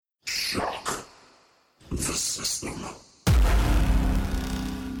the system.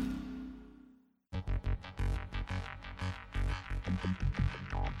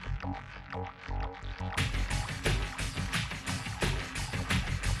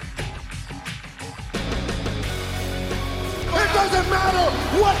 It doesn't matter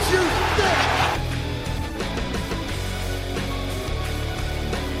what you think!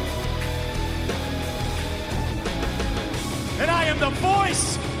 And I am the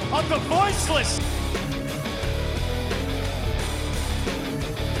voice of the voiceless.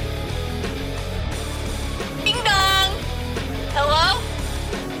 Ding dong! Hello?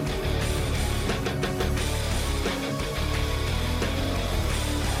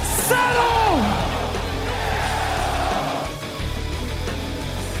 Settle!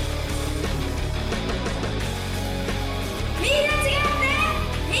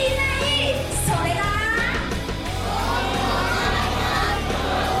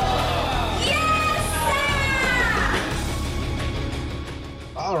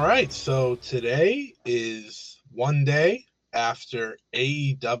 All right, so today is one day after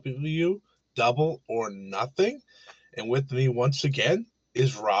AEW Double or Nothing, and with me once again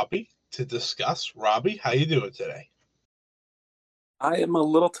is Robbie to discuss. Robbie, how you doing today? I am a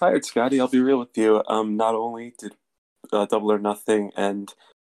little tired, Scotty. I'll be real with you. Not only did Double or Nothing end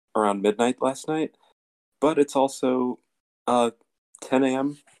around midnight last night, but it's also 10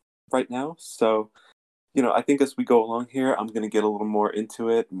 a.m. right now, so I think as we go along here, I'm going to get a little more into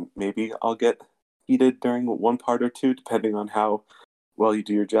it. Maybe I'll get heated during one part or two, depending on how well you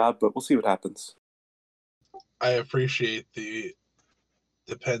do your job, but we'll see what happens. I appreciate the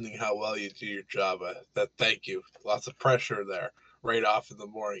depending how well you do your job. Thank you. Lots of pressure there right off in the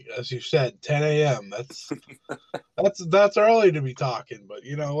morning. As you said, 10 a.m. That's early to be talking, but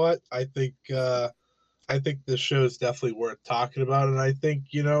you know what? I think this show is definitely worth talking about, and I think,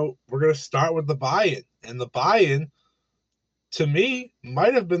 we're going to start with the buy-in. And the buy-in, to me,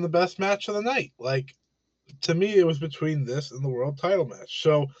 might have been the best match of the night. Like, to me, it was between this and the world title match.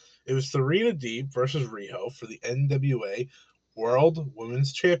 So, it was Serena Deeb versus Riho for the NWA World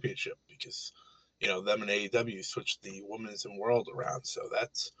Women's Championship, because, them and AEW switched the women's and world around, so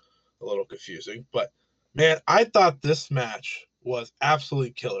that's a little confusing. But, man, I thought this match was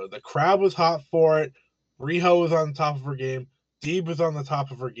absolutely killer. The crowd was hot for it. Riho was on the top of her game. Deeb was on the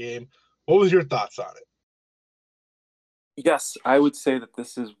top of her game. What was your thoughts on it? Yes, I would say that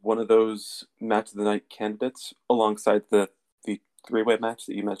this is one of those match of the night candidates alongside the three-way match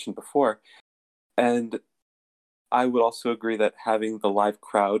that you mentioned before. And I would also agree that having the live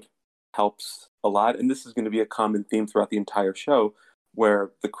crowd helps a lot. And this is going to be a common theme throughout the entire show,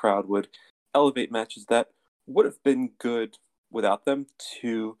 where the crowd would elevate matches that would have been good without them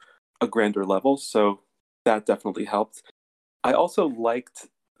to a grander level. So that definitely helped. I also liked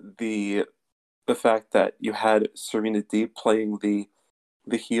the fact that you had Serena Deeb playing the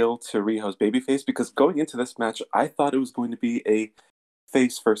heel to Riho's babyface, because going into this match, I thought it was going to be a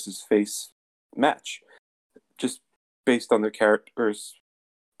face versus face match, just based on their characters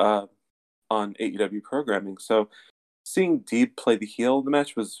on AEW programming. So seeing Deeb play the heel in the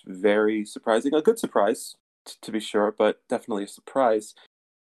match was very surprising. A good surprise, to be sure, but definitely a surprise.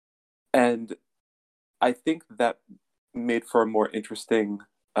 And I think that made for a more interesting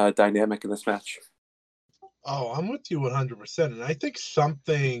dynamic in this match. Oh, I'm with you 100%. And I think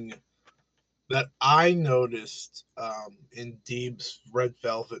something that I noticed in Deeb's Red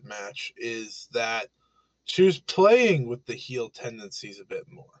Velvet match is that she was playing with the heel tendencies a bit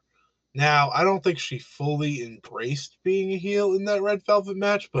more. Now, I don't think she fully embraced being a heel in that Red Velvet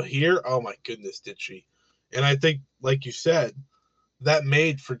match, but here, oh my goodness, did she. And I think, like you said, that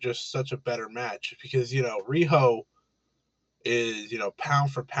made for just such a better match, because, Riho is,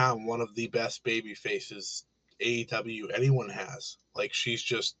 pound for pound, one of the best baby faces AEW anyone has. Like, she's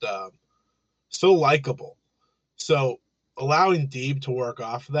just so likable. So allowing Deeb to work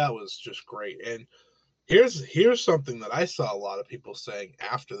off of that was just great. And here's something that I saw a lot of people saying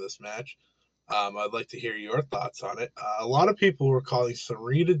after this match. I'd like to hear your thoughts on it. A lot of people were calling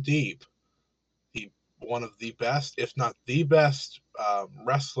Serena Deeb one of the best, if not the best,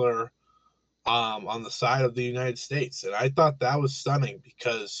 wrestler on the side of the United States. And I thought that was stunning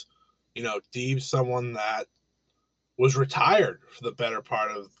because, Deeb's someone that was retired for the better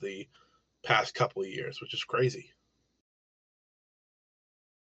part of the past couple of years, which is crazy.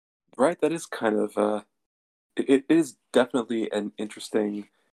 Right, that is kind of, it is definitely an interesting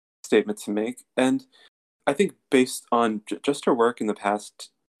statement to make. And I think based on just her work in the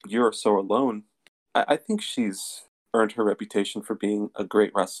past year or so alone, I think she's earned her reputation for being a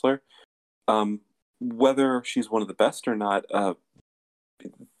great wrestler. Whether she's one of the best or not,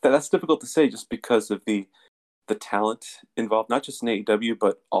 that's difficult to say just because of the talent involved, not just in AEW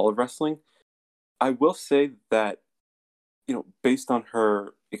but all of wrestling. I will say that, based on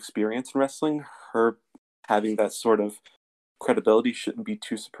her experience in wrestling, her having that sort of credibility shouldn't be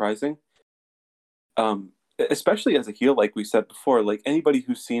too surprising. Especially as a heel, like we said before, like anybody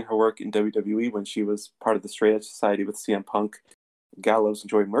who's seen her work in WWE when she was part of the Straight Edge Society with CM Punk, Gallows, and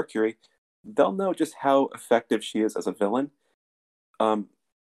Joey Mercury, they'll know just how effective she is as a villain.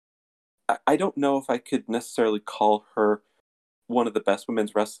 I don't know if I could necessarily call her one of the best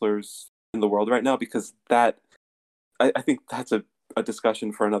women's wrestlers in the world right now, because I think that's a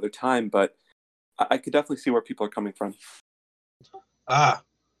discussion for another time, but I could definitely see where people are coming from. Ah,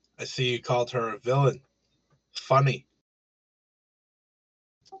 I see you called her a villain. Funny.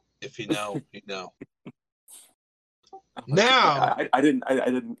 If you know, you know. Now, I didn't.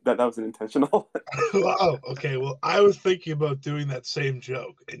 That was intentional. oh, okay. Well, I was thinking about doing that same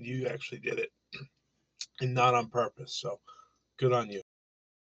joke, and you actually did it, and not on purpose. So, good on you.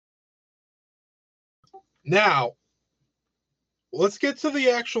 Now, let's get to the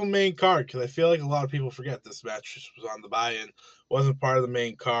actual main card, because I feel like a lot of people forget this match just was on the buy-in, wasn't part of the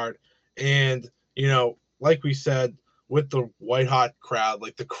main card, and like we said, with the white hot crowd,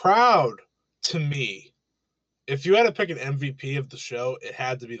 like the crowd, to me, if you had to pick an MVP of the show, it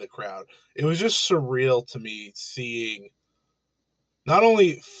had to be the crowd. It was just surreal to me seeing not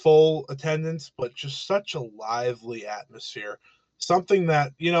only full attendance, but just such a lively atmosphere. Something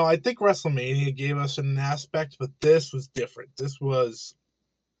that, I think WrestleMania gave us an aspect, but this was different. This was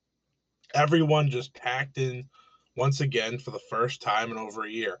everyone just packed in once again for the first time in over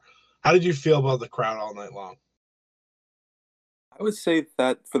a year. How did you feel about the crowd all night long? I would say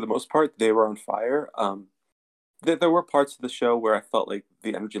that for the most part, they were on fire. There were parts of the show where I felt like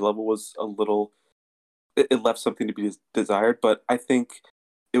the energy level was a little, it left something to be desired, but I think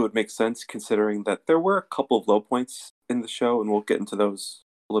it would make sense considering that there were a couple of low points in the show, and we'll get into those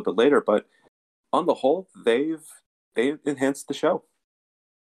a little bit later, but on the whole, they've enhanced the show.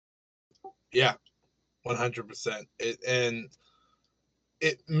 Yeah, 100%. And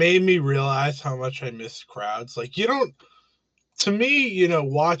it made me realize how much I miss crowds. Like, to me,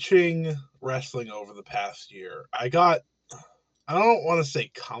 watching wrestling over the past year, I don't want to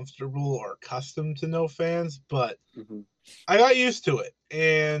say comfortable or accustomed to no fans, but I got used to it.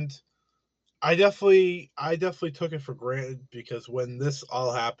 And I definitely took it for granted, because when this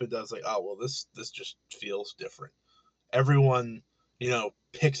all happened, I was like, oh, well, this just feels different. Everyone,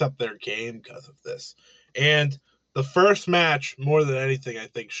 picks up their game because of this. And the first match, more than anything, I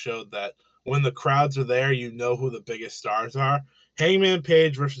think showed that when the crowds are there, you know who the biggest stars are. Hangman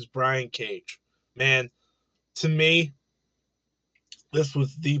Page versus Brian Cage. Man, to me, this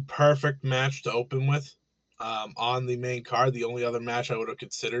was the perfect match to open with on the main card. The only other match I would have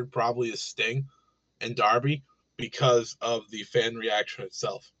considered probably is Sting and Darby, because of the fan reaction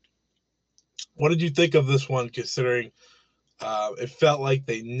itself. What did you think of this one, considering it felt like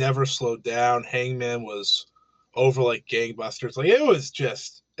they never slowed down? Hangman was over like gangbusters. Like,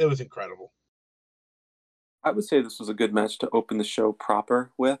 it was incredible. I would say this was a good match to open the show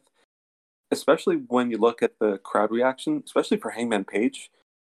proper with, especially when you look at the crowd reaction, especially for Hangman Page.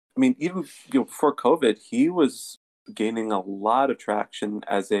 I mean, even before COVID, he was gaining a lot of traction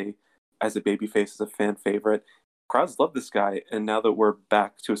as a babyface, as a fan favorite. Crowds love this guy, and now that we're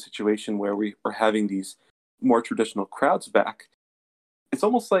back to a situation where we're having these more traditional crowds back, it's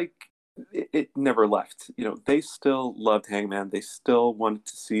almost like it never left. They still loved Hangman. They still wanted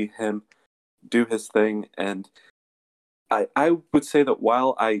to see him do his thing, and I would say that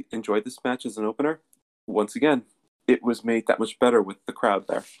while I enjoyed this match as an opener, once again, it was made that much better with the crowd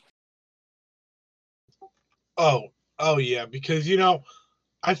there. Oh yeah, because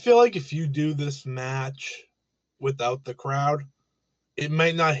I feel like if you do this match without the crowd, it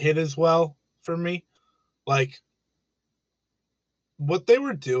might not hit as well for me. Like, what they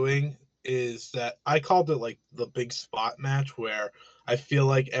were doing is that I called it like the big spot match, where I feel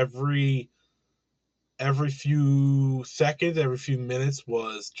like every few seconds, every few minutes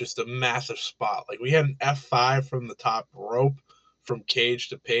was just a massive spot. Like, we had an F5 from the top rope from Cage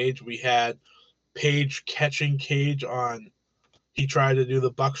to Page. We had Page catching Cage on, he tried to do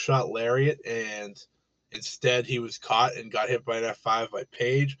the buckshot lariat, and instead he was caught and got hit by an F5 by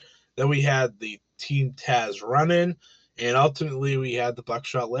Page. Then we had the Team Taz run-in, and ultimately we had the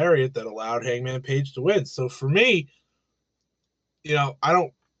buckshot lariat that allowed Hangman Page to win. So for me,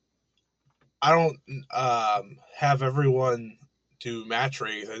 I don't have everyone do match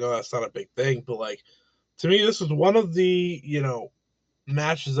ratings. I know that's not a big thing, but like, to me, this was one of the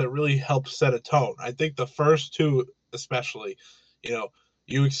matches that really helped set a tone. I think the first two, especially,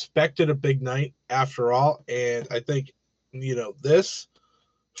 You expected a big night after all, and I think, this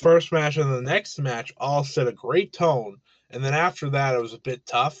first match and the next match all set a great tone. And then after that, it was a bit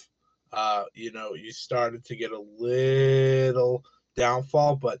tough. You started to get a little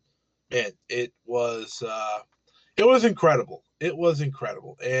downfall, but man, it was incredible. It was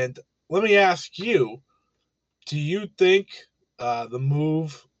incredible. And let me ask you, do you think the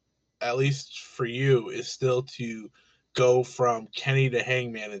move, at least for you, is still to go from Kenny to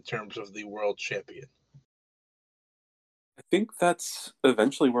Hangman in terms of the world champion? I think that's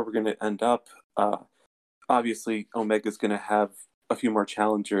eventually where we're going to end up. Obviously, Omega's going to have a few more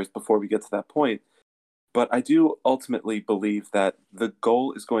challengers before we get to that point. But I do ultimately believe that the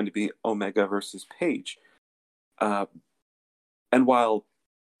goal is going to be Omega versus Page. And while,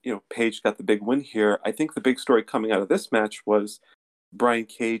 Page got the big win here, I think the big story coming out of this match was Brian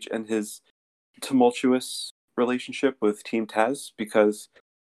Cage and his tumultuous relationship with Team Taz, because,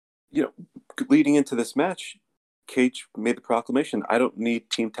 leading into this match, Cage made the proclamation, I don't need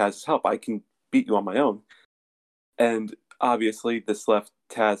Team Taz's help. I can beat you on my own. And obviously this left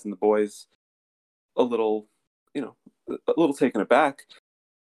Taz and the boys a little taken aback.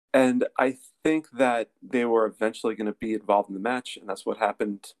 And I think that they were eventually going to be involved in the match, and that's what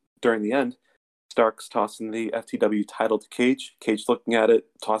happened during the end. Starks tossing the FTW title to Cage. Cage looking at it,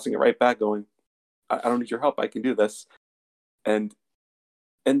 tossing it right back, going, I don't need your help. I can do this. And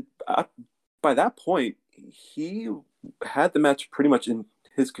by that point, he had the match pretty much in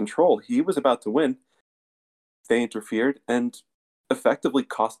his control. He was about to win. They interfered and effectively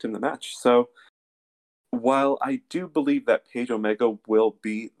cost him the match. So while I do believe that Page Omega will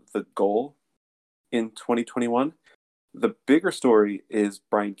be the goal in 2021, the bigger story is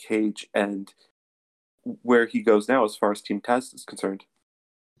Brian Cage and where he goes now as far as Team Taz is concerned.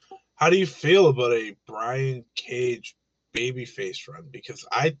 How do you feel about a Brian Cage babyface run? Because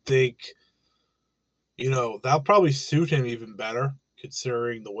I think, that'll probably suit him even better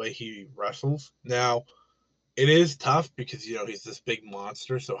considering the way he wrestles. Now, it is tough because, he's this big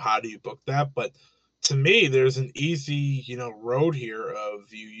monster. So how do you book that? But to me, there's an easy, road here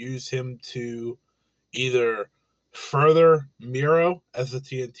of you use him to either further Miro as the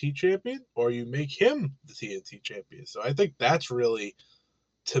TNT champion or you make him the TNT champion. So I think that's really,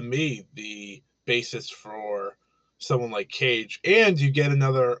 to me, the basis for someone like Cage. And you get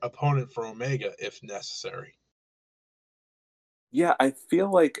another opponent for Omega if necessary. Yeah, I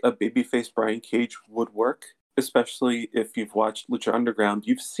feel like a babyface Brian Cage would work, especially if you've watched Lucha Underground.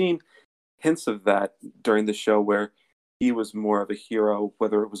 You've seen hints of that during the show where he was more of a hero,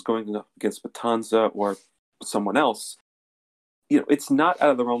 whether it was going up against Matanza or someone else. It's not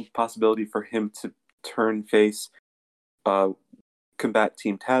out of the realm of possibility for him to turn face, combat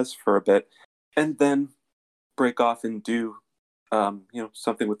Team Taz for a bit, and then break off and do,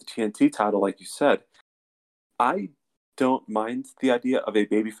 something with the TNT title, like you said. I don't mind the idea of a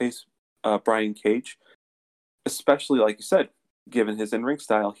babyface Brian Cage, especially, like you said, given his in-ring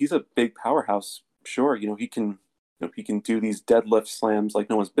style. He's a big powerhouse. Sure, he can do these deadlift slams like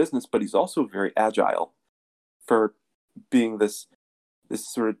no one's business, but he's also very agile for being this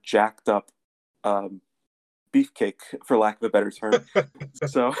sort of jacked up beefcake, for lack of a better term.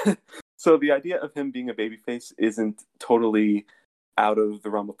 So the idea of him being a babyface isn't totally out of the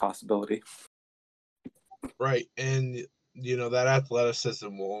realm of possibility. Right. And, that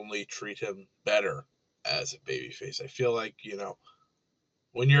athleticism will only treat him better as a babyface. I feel like,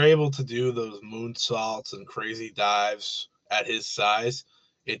 when you're able to do those moonsaults and crazy dives at his size,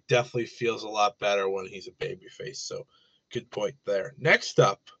 it definitely feels a lot better when he's a babyface. So good point there. Next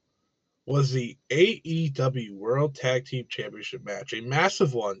up was the AEW World Tag Team Championship match, a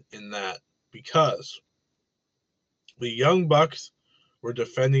massive one in that because the Young Bucks were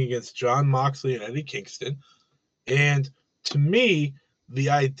defending against Jon Moxley and Eddie Kingston. And to me, the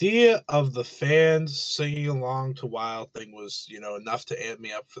idea of the fans singing along to Wild Thing was, enough to amp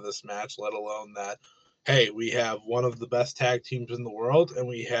me up for this match, let alone that, hey, we have one of the best tag teams in the world, and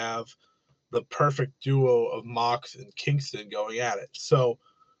we have the perfect duo of Mox and Kingston going at it. So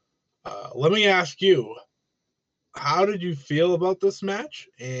let me ask you, how did you feel about this match?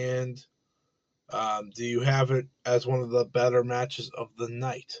 And do you have it as one of the better matches of the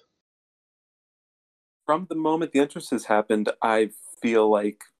night? From the moment the entrances happened, I feel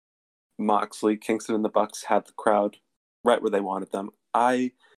like Moxley, Kingston, and the Bucks had the crowd right where they wanted them.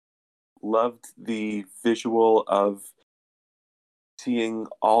 I loved the visual of seeing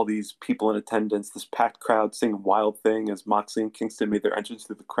all these people in attendance, this packed crowd singing Wild Thing as Moxley and Kingston made their entrance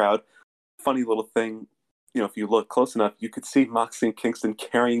through the crowd. Funny little thing, if you look close enough, you could see Moxley and Kingston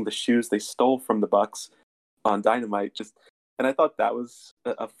carrying the shoes they stole from the Bucks on Dynamite. Just And I thought that was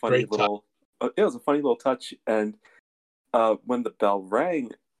a funny Great little. It was a funny little touch. And when the bell rang,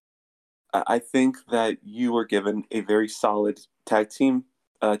 I think that you were given a very solid tag team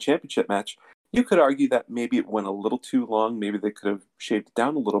championship match. You could argue that maybe it went a little too long. Maybe they could have shaved it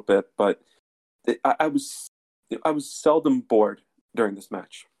down a little bit, but I was seldom bored during this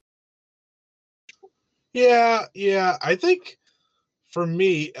match. Yeah. I think for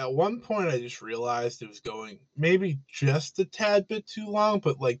me, at one point, I just realized it was going maybe just a tad bit too long,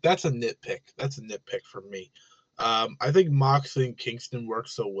 but like that's a nitpick. That's a nitpick for me. I think Moxley and Kingston work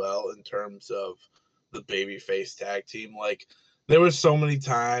so well in terms of the babyface tag team. Like there was so many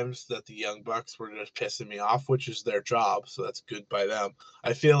times that the Young Bucks were just pissing me off, which is their job, so that's good by them.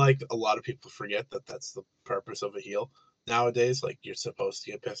 I feel like a lot of people forget that that's the purpose of a heel nowadays. Like you're supposed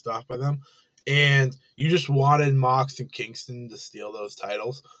to get pissed off by them, and you just wanted Mox and Kingston to steal those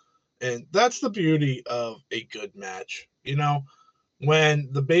titles, and that's the beauty of a good match. You know, when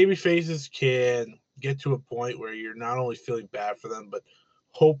the baby faces can get to a point where you're not only feeling bad for them, but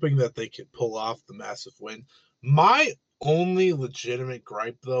hoping that they can pull off the massive win. My only legitimate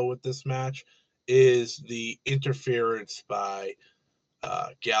gripe, though, with this match is the interference by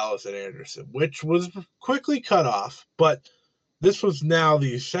Gallows and Anderson, which was quickly cut off. But this was now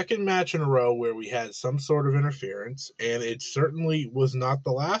the second match in a row where we had some sort of interference, and it certainly was not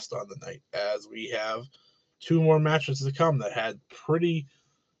the last on the night, as we have two more matches to come that had pretty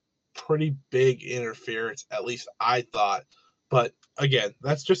big interference, at least I thought. But again,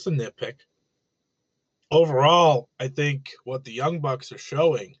 that's just a nitpick. Overall, I think what the Young Bucks are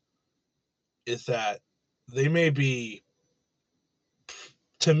showing is that they may be,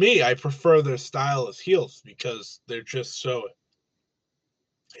 to me, I prefer their style as heels because they're just so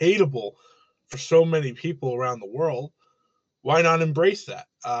hateable for so many people around the world. Why not embrace that?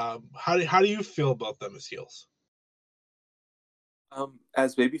 How do you feel about them as heels?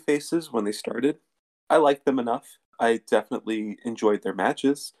 As baby faces, when they started, I liked them enough. I definitely enjoyed their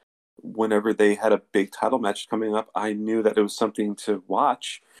matches. Whenever they had a big title match coming up, I knew that it was something to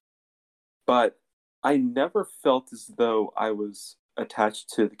watch. But I never felt as though I was attached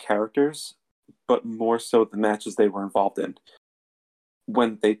to the characters, but more so the matches they were involved in.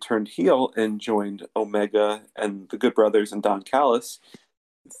 When they turned heel and joined Omega and the Good Brothers and Don Callis,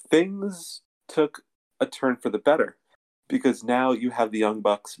 things took a turn for the better. Because now you have the Young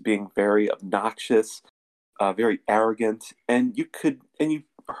Bucks being very obnoxious, very arrogant, and you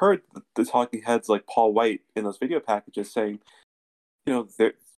heard the talking heads like Paul White in those video packages saying,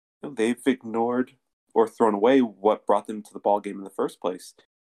 they've ignored or thrown away what brought them to the ball game in the first place,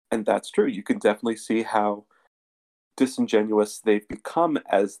 and that's true. You can definitely see how disingenuous they've become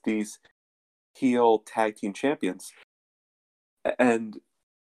as these heel tag team champions, and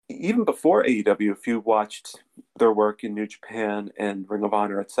even before AEW, if you watched their work in New Japan and Ring of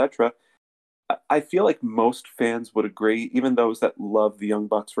Honor, etc., I feel like most fans would agree, even those that love the Young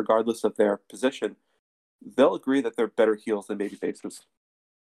Bucks, regardless of their position, they'll agree that they're better heels than baby faces.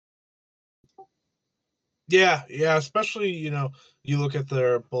 Yeah, especially, you look at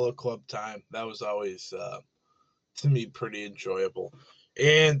their Bullet Club time. That was always, to me, pretty enjoyable.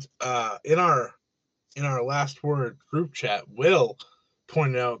 And in our last word group chat, Will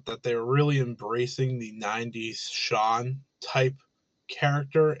pointed out that they're really embracing the 90s Shawn type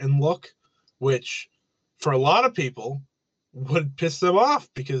character and look, which for a lot of people would piss them off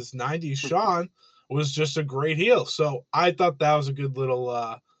because 90s Shawn was just a great heel. So I thought that was a good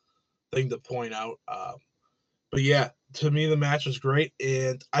little thing to point out. But yeah, to me, the match was great.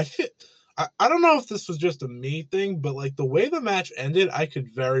 And I don't know if this was just a me thing, but like the way the match ended, I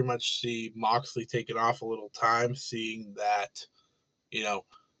could very much see Moxley taking off a little time, seeing that,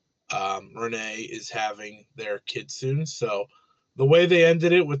 Renee is having their kid soon. So the way they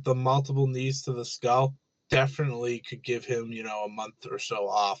ended it with the multiple knees to the skull definitely could give him, a month or so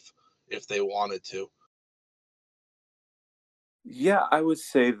off if they wanted to. Yeah, I would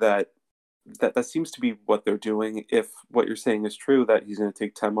say that seems to be what they're doing. If what you're saying is true, that he's going to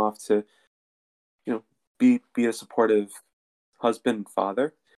take time off to, be a supportive husband and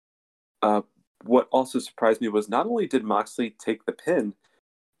father. What also surprised me was not only did Moxley take the pin,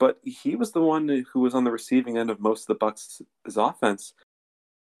 but he was the one who was on the receiving end of most of the Bucks' offense.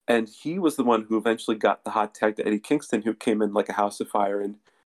 And he was the one who eventually got the hot tag to Eddie Kingston, who came in like a house of fire and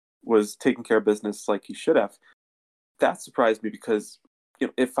was taking care of business like he should have. That surprised me because,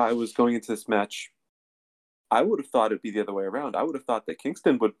 if I was going into this match, I would have thought it'd be the other way around. I would have thought that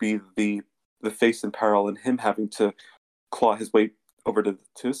Kingston would be the face in peril and him having to claw his way over to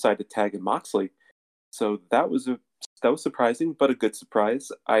his side to tag in Moxley. So that was surprising, but a good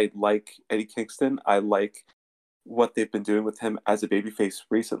surprise. I like Eddie Kingston. I like what they've been doing with him as a babyface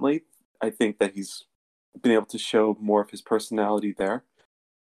recently. I think that he's been able to show more of his personality there.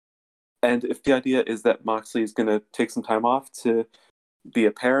 And if the idea is that Moxley is going to take some time off to be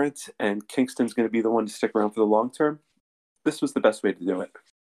a parent and Kingston's going to be the one to stick around for the long term, this was the best way to do it.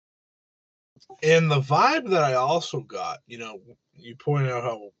 And the vibe that I also got, you pointed out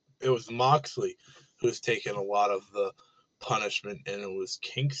how it was Moxley who was taking a lot of the punishment, and it was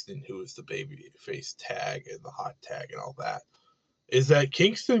Kingston who was the babyface tag and the hot tag and all that, is that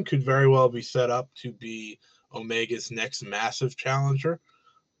Kingston could very well be set up to be Omega's next massive challenger.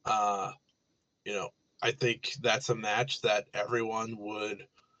 I think that's a match that everyone would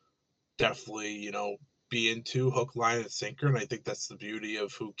definitely, be into, hook, line, and sinker. And I think that's the beauty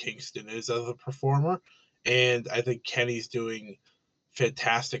of who Kingston is as a performer. And I think Kenny's doing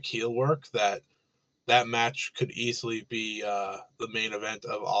fantastic heel work that match could easily be the main event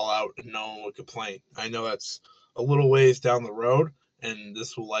of All Out, and no one would complain. I know that's a little ways down the road, and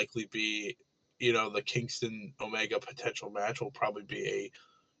this will likely be, the Kingston Omega potential match will probably be a,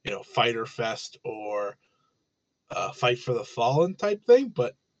 Fighter Fest or Fight for the Fallen type thing,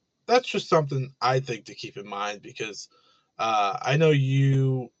 but that's just something I think to keep in mind, because I know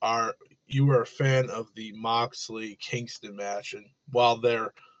you were a fan of the Moxley Kingston match, and while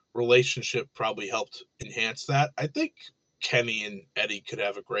their relationship probably helped enhance that, I think Kenny and Eddie could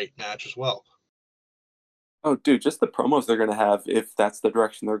have a great match as well. Oh, dude, just the promos they're going to have, if that's the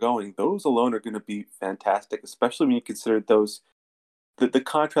direction they're going, those alone are going to be fantastic, especially when you consider the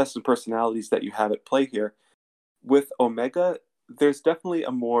contrast in personalities that you have at play here. With Omega, there's definitely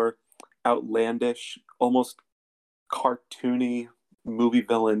a more outlandish, almost cartoony movie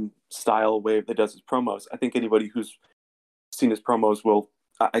villain style way that does his promos. I think anybody who's seen his promos will,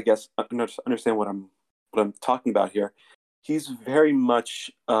 I guess, understand what I'm talking about here. He's very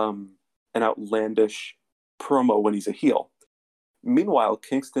much an outlandish promo when he's a heel. Meanwhile,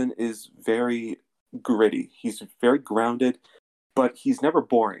 Kingston is very gritty. He's very grounded, but he's never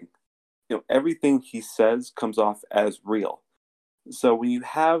boring. Everything he says comes off as real. So when you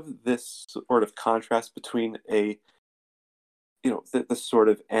have this sort of contrast between this sort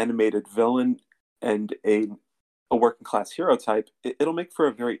of animated villain and a working class hero type, it'll make for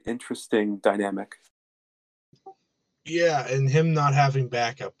a very interesting dynamic. Yeah, and him not having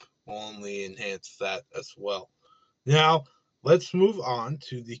backup will only enhance that as well. Now, let's move on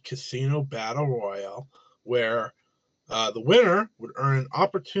to the Casino Battle Royale, where the winner would earn an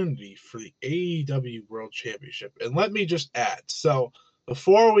opportunity for the AEW World Championship. And let me just add, so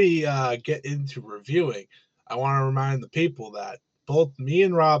before we get into reviewing, I want to remind the people that both me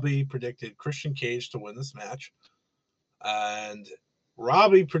and Robbie predicted Christian Cage to win this match. And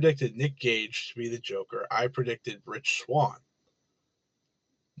Robbie predicted Nick Gage to be the Joker. I predicted Rich Swann.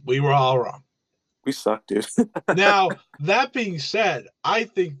 We were all wrong. We suck, dude. Now, that being said, I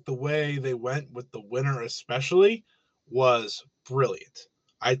think the way they went with the winner especially was brilliant.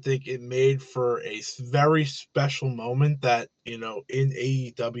 I think it made for a very special moment that, in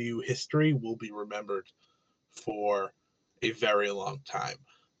AEW history will be remembered for a very long time.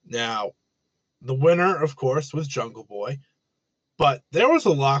 Now, the winner, of course, was Jungle Boy, but there was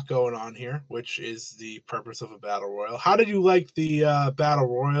a lot going on here, which is the purpose of a battle royal. How did you like the battle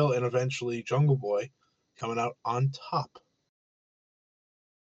royal and eventually Jungle Boy coming out on top?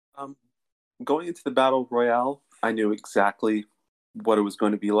 Going into the battle royale, I knew exactly what it was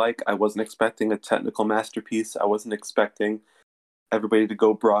going to be like. I wasn't expecting a technical masterpiece. I wasn't expecting everybody to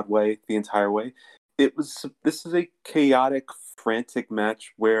go Broadway the entire way. This is a chaotic, frantic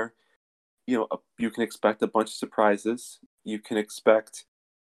match where, you can expect a bunch of surprises. You can expect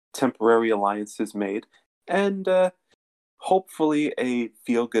temporary alliances made, and hopefully a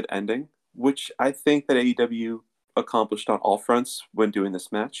feel-good ending, which I think that AEW accomplished on all fronts when doing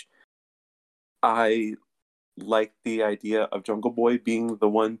this match. I like the idea of Jungle Boy being the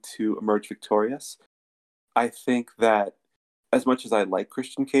one to emerge victorious. I think that as much as I like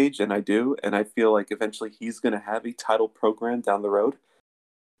Christian Cage, and I do, and I feel like eventually he's going to have a title program down the road,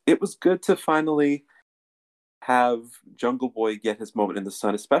 it was good to finally have Jungle Boy get his moment in the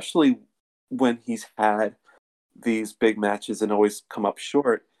sun, especially when he's had these big matches and always come up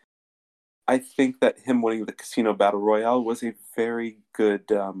short. I think that him winning the Casino Battle Royale was a very good,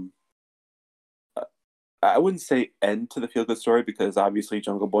 I wouldn't say end to the feel-good story, because obviously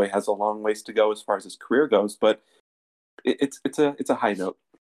Jungle Boy has a long ways to go as far as his career goes, but it's a high note.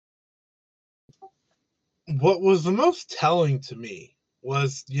 What was the most telling to me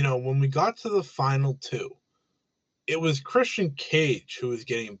was, when we got to the final two, it was Christian Cage who was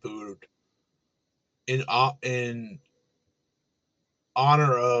getting booed in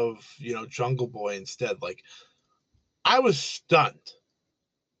honor of, Jungle Boy instead. Like, I was stunned.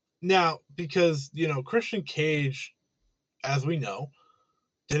 Now, because, Christian Cage, as we know,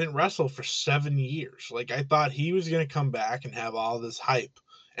 didn't wrestle for 7 years. Like, I thought he was going to come back and have all this hype.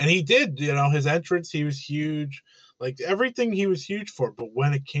 And he did, his entrance, he was huge. Like, everything he was huge for. But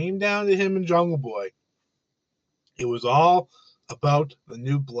when it came down to him and Jungle Boy, it was all about the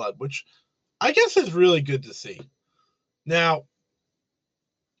new blood, which I guess is really good to see. Now,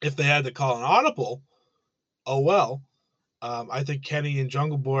 if they had to call an audible, oh well. I think Kenny and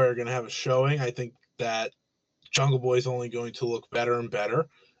Jungle Boy are going to have a showing. I think that Jungle Boy is only going to look better and better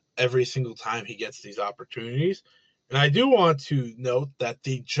every single time he gets these opportunities. And I do want to note that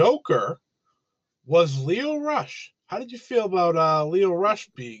the Joker was Leo Rush. How did you feel about Leo Rush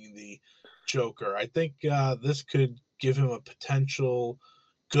being the Joker? I think this could give him a potential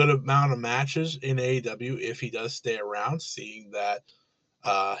good amount of matches in AEW if he does stay around, seeing that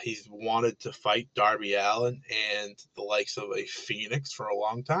he's wanted to fight Darby Allin and the likes of a Phoenix for a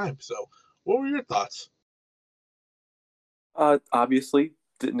long time. So, what were your thoughts? Obviously,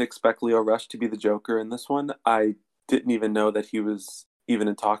 didn't expect Leo Rush to be the Joker in this one. I didn't even know that he was even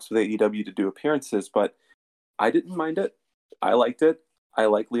in talks with AEW to do appearances, but I didn't mind it. I liked it. I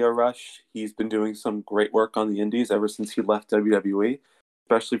like Leo Rush. He's been doing some great work on the indies ever since he left WWE,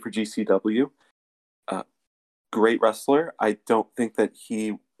 especially for GCW. Great wrestler. I don't think that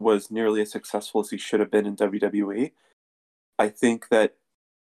he was nearly as successful as he should have been in WWE. I think that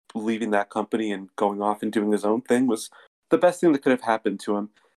leaving that company and going off and doing his own thing was the best thing that could have happened to him.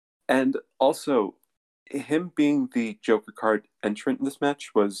 And also, him being the Joker card entrant in this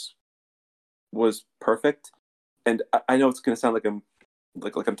match was perfect. And I know it's going to sound like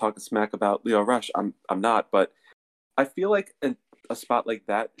I'm talking smack about Leo Rush. I'm not, but I feel like a spot like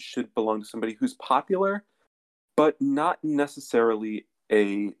that should belong to somebody who's popular, but not necessarily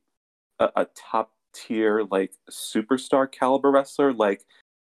a top tier like superstar caliber wrestler like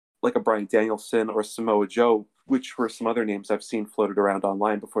a Bryan Danielson or Samoa Joe, which were some other names I've seen floated around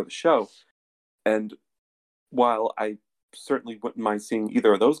online before the show. And while I certainly wouldn't mind seeing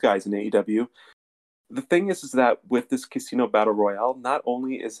either of those guys in AEW, the thing is that with this Casino Battle Royale, not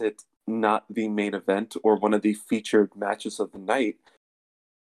only is it not the main event or one of the featured matches of the night,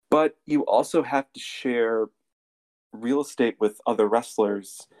 but you also have to share real estate with other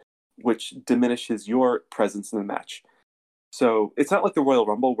wrestlers, which diminishes your presence in the match. So it's not like the Royal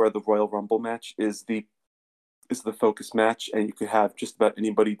Rumble, where the Royal Rumble match is the focus match, and you could have just about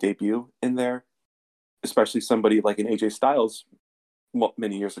anybody debut in there, especially somebody like an AJ Styles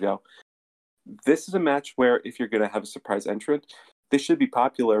many years ago. This is a match where if you're going to have a surprise entrant, they should be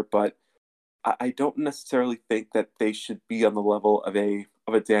popular, but I don't necessarily think that they should be on the level of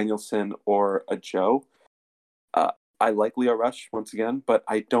a Danielson or a Joe. I like Leo Rush once again, but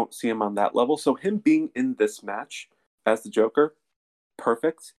I don't see him on that level. So him being in this match as the Joker,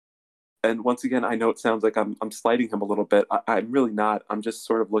 perfect. And once again, I know it sounds like I'm slighting him a little bit. I'm really not. I'm just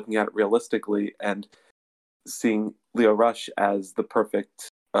sort of looking at it realistically and seeing Leo Rush as the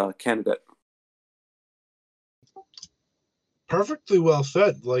perfect candidate. Perfectly well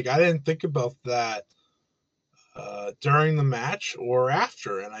said. Like, I didn't think about that during the match or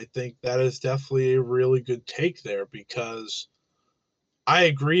after, and I think that is definitely a really good take there, because I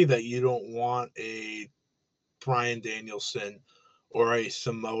agree that you don't want a Bryan Danielson or a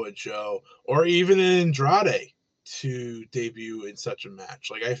Samoa Joe or even an Andrade to debut in such a match.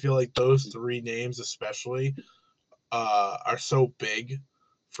 Like, I feel like those three names especially are so big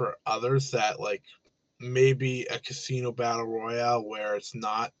for others that, like, maybe a Casino Battle Royale where it's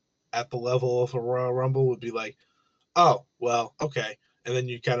not at the level of a Royal Rumble would be like, oh, well, okay. And then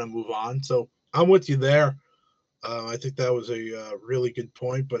you kind of move on. So I'm with you there. I think that was a really good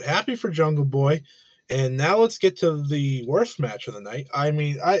point, but happy for Jungle Boy. And now let's get to the worst match of the night. I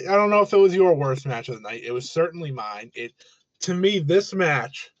mean, I don't know if it was your worst match of the night. It was certainly mine. To me, this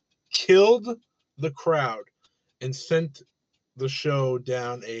match killed the crowd and sent the show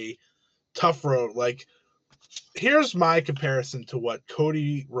down a tough road. Like, here's my comparison to what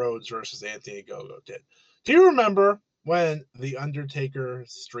Cody Rhodes versus Anthony Ogogo did. Do you remember when the Undertaker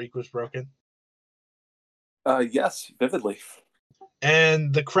streak was broken? Yes, vividly.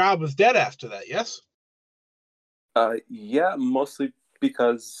 And the crowd was dead after that, yes? Yeah, mostly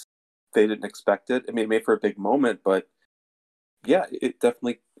because they didn't expect it. I mean, it made for a big moment, but yeah, it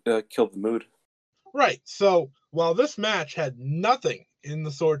definitely killed the mood. Right. So while this match had nothing in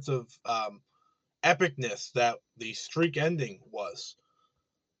the sorts of epicness that the streak ending was,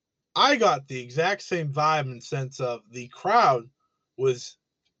 I got the exact same vibe and sense of the crowd was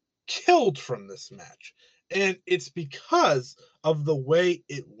killed from this match. And it's because of the way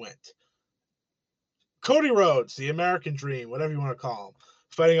it went. Cody Rhodes, the American Dream, whatever you want to call him,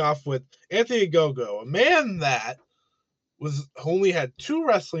 fighting off with Anthony Ogogo, a man that was only had 2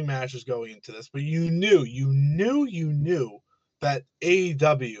 wrestling matches going into this, but you knew that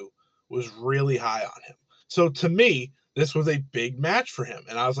AEW was really high on him. So to me, this was a big match for him.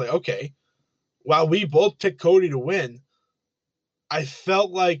 And I was like, okay, while we both picked Cody to win, I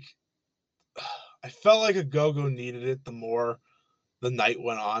felt like Ogogo needed it the more the night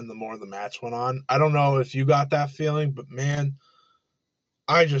went on, the more the match went on. I don't know if you got that feeling, but man,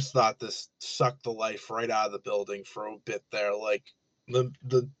 I just thought this sucked the life right out of the building for a bit there. Like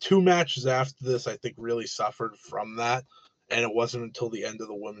the 2 matches after this, I think really suffered from that. And it wasn't until the end of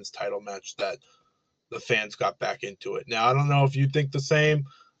the women's title match that the fans got back into it. Now, I don't know if you think the same.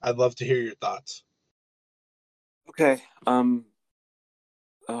 I'd love to hear your thoughts. Okay.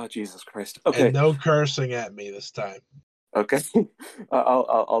 Oh, Jesus Christ. Okay. And no cursing at me this time. Okay.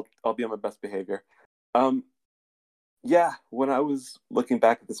 I'll be on my best behavior. Yeah, when I was looking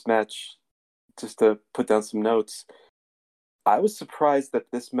back at this match, just to put down some notes, I was surprised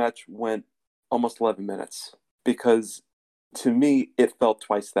that this match went almost 11 minutes because to me, it felt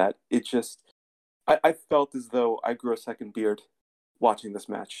twice that. It just, I felt as though I grew a second beard watching this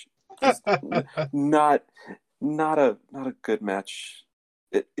match. not a good match.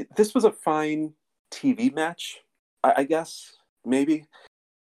 This was a fine TV match, I guess, maybe.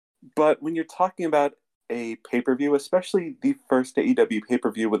 But when you're talking about a pay-per-view, especially the first AEW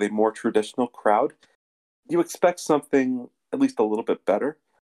pay-per-view with a more traditional crowd, you expect something at least a little bit better.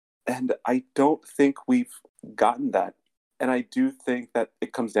 And I don't think we've gotten that. And I do think that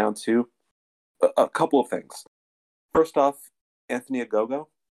it comes down to a couple of things. First off, Anthony Ogogo.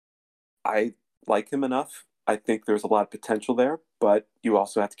 I like him enough. I think there's a lot of potential there, but you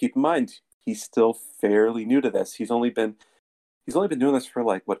also have to keep in mind he's still fairly new to this. He's only been doing this for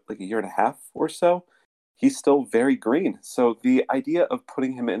like a year and a half or so. He's still very green. So the idea of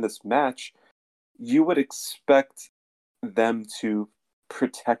putting him in this match, you would expect them to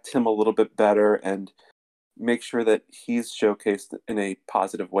protect him a little bit better and make sure that he's showcased in a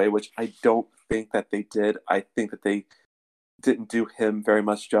positive way, which I don't think that they did. I think that they didn't do him very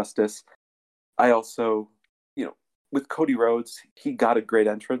much justice. I also, with Cody Rhodes, he got a great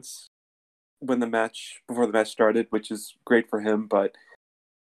entrance before the match started, which is great for him. But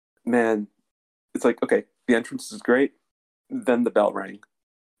man, it's like, okay, the entrance is great. Then the bell rang.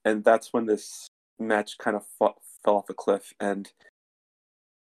 And that's when this match kind of fell off a cliff. And,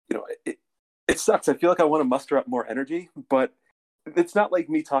 it sucks. I feel like I want to muster up more energy, but it's not like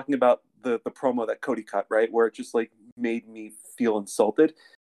me talking about the promo that Cody cut, right? Where it just like made me feel insulted.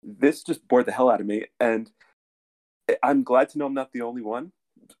 This just bored the hell out of me. And I'm glad to know I'm not the only one.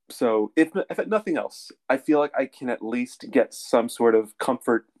 So if nothing else, I feel like I can at least get some sort of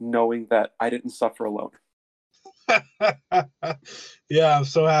comfort knowing that I didn't suffer alone. Yeah, I'm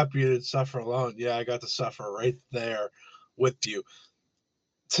so happy you didn't suffer alone. Yeah, I got to suffer right there with you.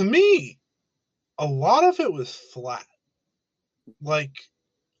 To me, a lot of it was flat. Like,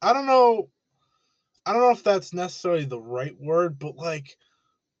 I don't know if that's necessarily the right word, but like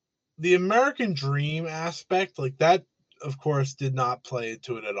the American Dream aspect, like that, of course, did not play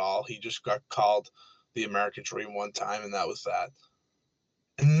into it at all. He just got called the American Dream one time, and that was that.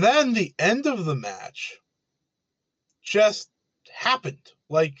 And then the end of the match just happened.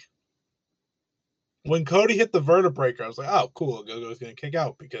 Like, when Cody hit the vertebraker, I was like, oh, cool, Gogo's going to kick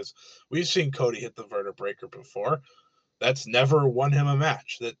out because we've seen Cody hit the vertebraker before. That's never won him a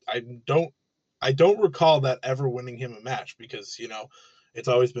match. That I don't recall that ever winning him a match because, it's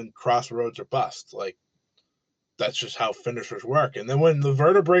always been crossroads or bust. Like, that's just how finishers work. And then when the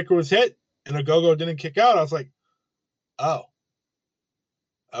vertebraker was hit and Ogogo didn't kick out, I was like, oh,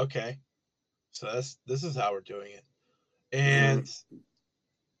 okay. So this is how we're doing it. And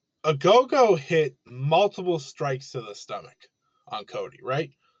Ogogo hit multiple strikes to the stomach on Cody,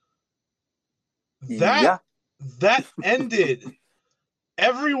 right? That ended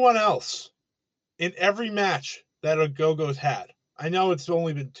everyone else in every match that Ogogo's had. I know it's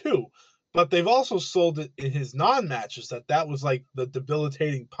only been 2, but they've also sold it in his non-matches that was like the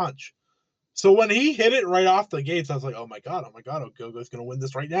debilitating punch. So when he hit it right off the gates, I was like, oh my God, Ogogo's going to win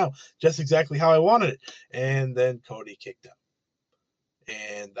this right now. Just exactly how I wanted it. And then Cody kicked him.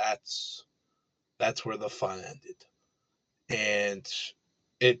 And that's where the fun ended. And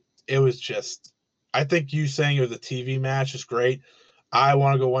it was just, I think you saying it was a TV match is great. I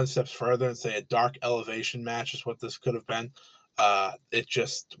want to go one step further and say a dark elevation match is what this could have been. It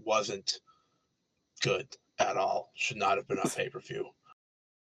just wasn't good at all. Should not have been on pay-per-view.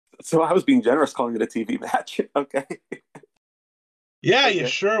 So I was being generous calling it a TV match. Okay. Yeah, But you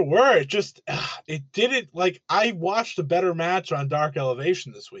sure were. It just it didn't like I watched a better match on Dark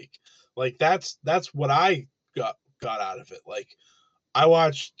Elevation this week. Like that's what I got out of it. Like I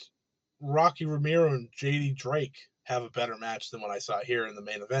watched Rocky Romero and JD Drake have a better match than what I saw here in the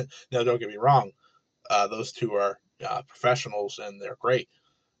main event. Now, don't get me wrong, those two are professionals and they're great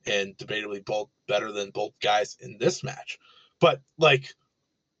and debatably both better than both guys in this match. But like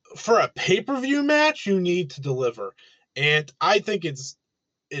for a pay-per-view match, you need to deliver. And I think it's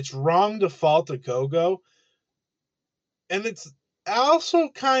wrong to fault a Go-Go. And it's also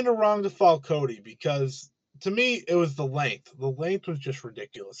kind of wrong to fault Cody because to me it was the length. The length was just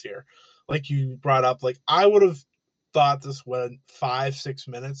ridiculous here. Like you brought up, like I would have thought this went 5-6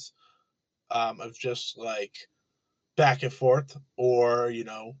 minutes of just like back and forth, or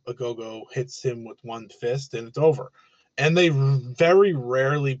a Go-Go hits him with one fist and it's over. And they very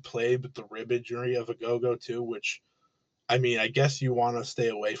rarely played with the rib injury of a Go-Go too, which I mean, I guess you want to stay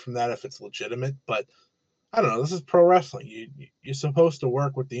away from that if it's legitimate, but I don't know. This is pro wrestling. You're supposed to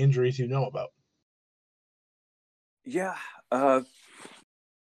work with the injuries you know about. yeah.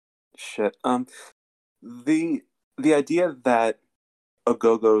 Shit. The idea that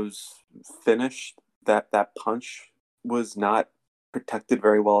Ogogo's finish, that punch, was not protected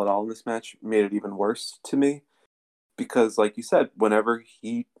very well at all in this match made it even worse to me. Because, like you said, whenever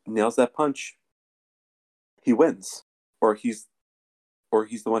he nails that punch, he wins, or he's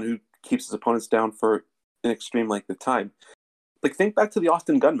the one who keeps his opponents down for an extreme length of time. Like, think back to the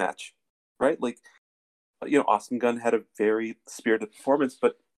Austin Gunn match, right? Like, Austin Gunn had a very spirited performance,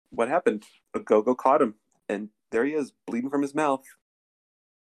 but what happened? Ogogo caught him, and there he is, bleeding from his mouth,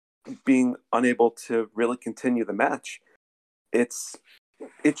 being unable to really continue the match. It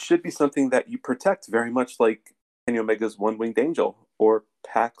should be something that you protect, very much like Kenny Omega's One Winged Angel or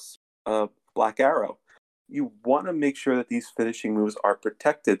Pac's Black Arrow. You want to make sure that these finishing moves are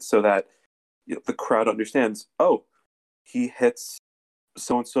protected so that the crowd understands, oh, he hits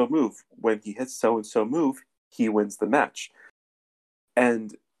so-and-so move. When he hits so-and-so move, he wins the match.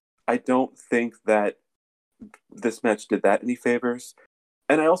 And I don't think that this match did that any favors.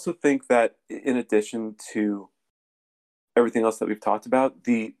 And I also think that in addition to everything else that we've talked about,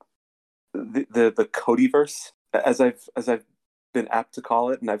 the Codyverse, as I've been apt to call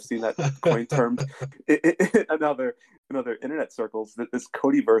it, and I've seen that coin termed in other internet circles, that this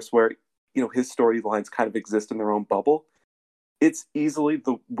Codyverse where his storylines kind of exist in their own bubble. It's easily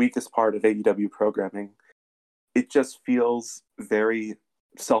the weakest part of AEW programming. It just feels very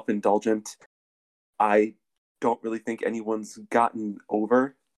self-indulgent. I don't really think anyone's gotten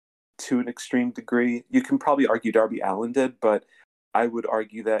over to an extreme degree. You can probably argue Darby Allin did, but I would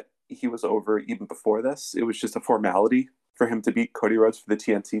argue that he was over even before this. It was just a formality for him to beat Cody Rhodes for the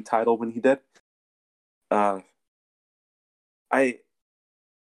TNT title when he did.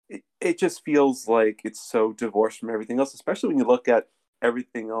 It just feels like it's so divorced from everything else, especially when you look at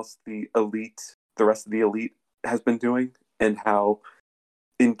everything else the rest of the elite has been doing and how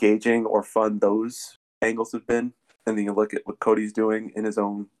engaging or fun those angles have been. And then you look at what Cody's doing in his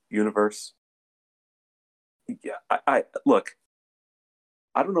own universe. Yeah, I look,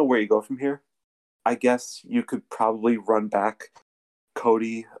 I don't know where you go from here. I guess you could probably run back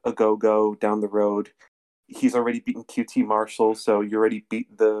Cody Ogogo down the road. He's already beaten QT Marshall, so you already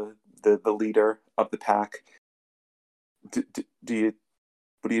beat the leader of the pack. What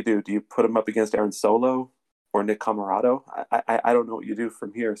do you do? Do you put him up against Aaron Solo or Nick Comoroto? I don't know what you do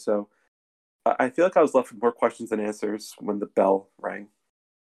from here. So I feel like I was left with more questions than answers when the bell rang.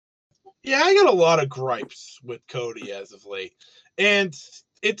 Yeah, I got a lot of gripes with Cody as of late. And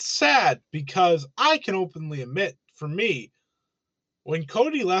it's sad because I can openly admit, for me, when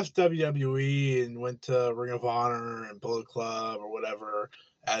Cody left WWE and went to Ring of Honor and Bullet Club or whatever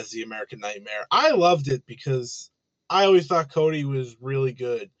as the American Nightmare, I loved it because I always thought Cody was really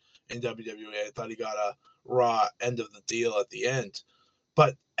good in WWE. I thought he got a raw end of the deal at the end.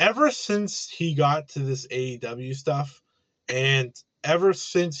 But ever since he got to this AEW stuff, and ever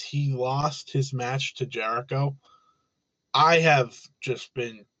since he lost his match to Jericho, I have just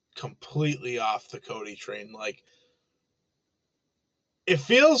been completely off the Cody train. Like, it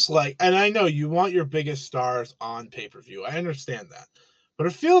feels like, and I know you want your biggest stars on pay-per-view. I understand that. But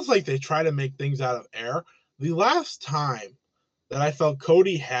it feels like they try to make things out of air. The last time that I felt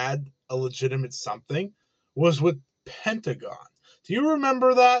Cody had a legitimate something was with Pentagon. Do you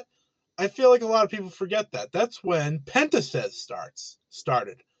remember that? I feel like a lot of people forget that. That's when Penta Says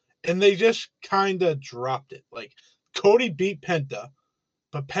started. And they just kind of dropped it. Like, Cody beat Penta,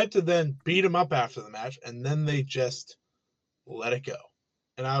 but Penta then beat him up after the match, and then they just let it go.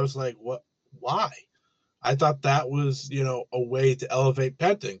 And I was like, what? Why? I thought that was, a way to elevate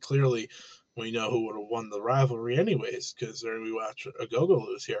Penta. And clearly, we know who would have won the rivalry anyways, because we watch a Go-Go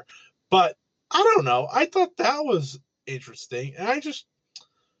lose here. But I don't know. I thought that was interesting. And I just,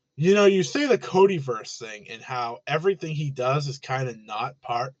 you say the Codyverse thing and how everything he does is kind of not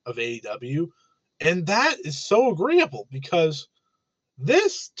part of AEW. And that is so agreeable because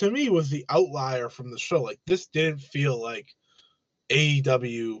this, to me, was the outlier from the show. Like, this didn't feel like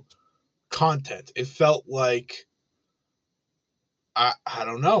AEW content. It felt like, I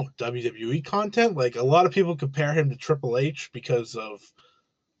don't know, WWE content. Like, a lot of people compare him to Triple H because of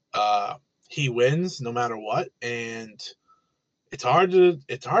he wins no matter what. And it's hard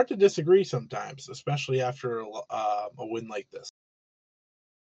to disagree sometimes, especially after a win like this.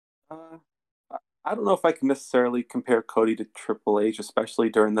 I don't know if I can necessarily compare Cody to Triple H, especially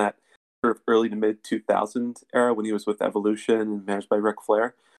during that sort of early to mid 2000 era when he was with Evolution and managed by Ric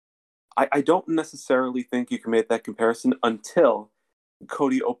Flair. I don't necessarily think you can make that comparison until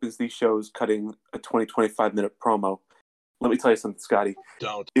Cody opens these shows cutting a 20-25 minute promo. Let me tell you something, Scotty.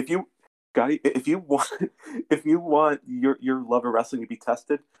 Don't. If you want your love of wrestling to be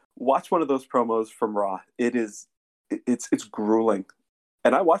tested, watch one of those promos from Raw. It's grueling.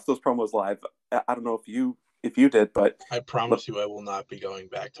 And I watched those promos live. I don't know if you did, but I promise you I will not be going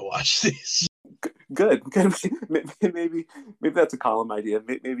back to watch these. Good. Maybe that's a column idea.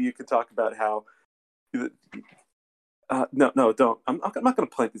 Maybe you could talk about how. No, don't. I'm not going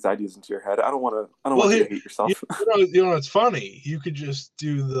to plant these ideas into your head. I don't want you to hate yourself. It's funny. You could just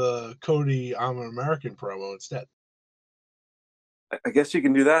do the Cody "I'm an American" promo instead. I guess you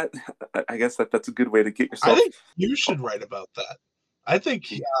can do that. I guess that's a good way to get yourself. I think you should write about that. I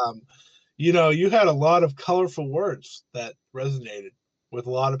think, you had a lot of colorful words that resonated with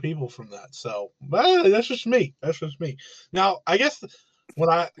a lot of people from that. So, that's just me. Now, I guess when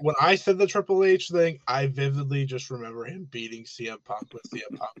I said the Triple H thing, I vividly just remember him beating CM Punk when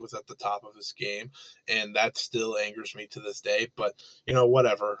CM Punk was at the top of his game, and that still angers me to this day. But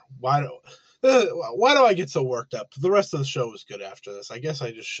whatever. Why do I get so worked up? The rest of the show was good after this. I guess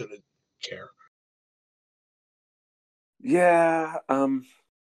I just shouldn't care. Yeah.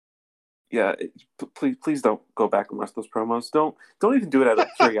 Yeah. Please don't go back and watch those promos. Don't even do it out of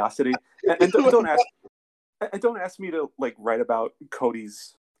curiosity, and don't ask me to write about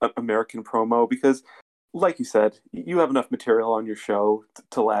Cody's American promo because, like you said, you have enough material on your show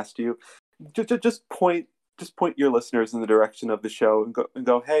to last you. Just point your listeners in the direction of the show and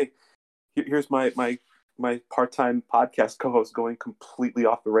go, hey, here's my part-time podcast co-host going completely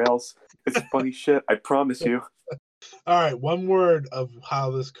off the rails. It's funny shit, I promise you. All right, one word of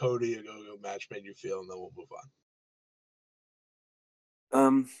how this Cody and Go-Go match made you feel, and then we'll move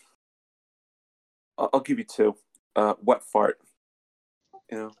on. I'll give you two. Wet fart.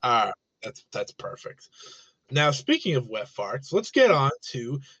 All right, that's perfect. Now, speaking of wet farts, let's get on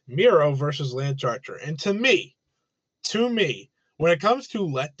to Miro versus Lance Archer. And to me, when it comes to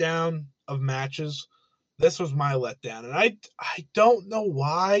letdown of matches, this was my letdown. And I don't know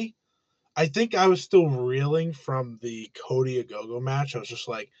why. I think I was still reeling from the Cody Go-Go match. I was just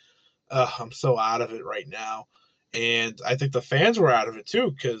like, I'm so out of it right now. And I think the fans were out of it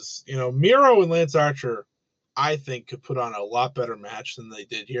too, because, Miro and Lance Archer, I think, could put on a lot better match than they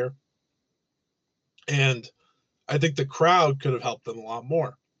did here. And I think the crowd could have helped them a lot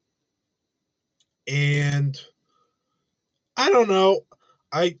more. And I don't know.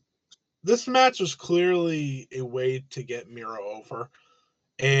 This match was clearly a way to get Miro over.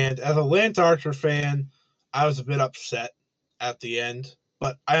 And as a Lance Archer fan, I was a bit upset at the end,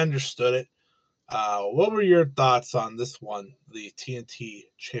 but I understood it. What were your thoughts on this one, the TNT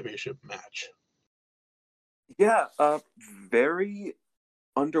Championship match? Yeah, very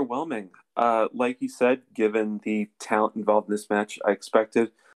underwhelming. Like you said, given the talent involved in this match, I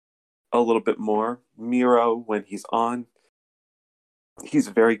expected a little bit more. Miro, when he's on, he's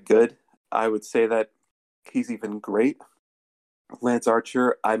very good. I would say that he's even great. Lance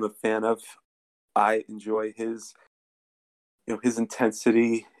Archer, I'm a fan of. I enjoy his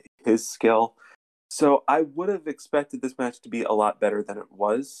intensity, his skill. So I would have expected this match to be a lot better than it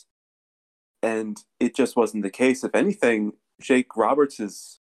was. And it just wasn't the case. If anything, Jake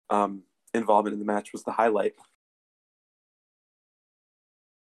Roberts' involvement in the match was the highlight.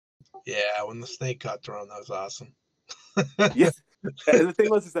 Yeah, when the snake got thrown, that was awesome. Yeah, and the thing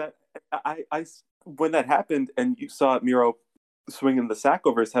was that I when that happened and you saw Miro swinging the sack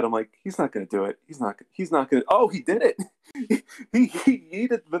over his head, I'm like, he's not going to do it. He's not going to. Oh, he did it. he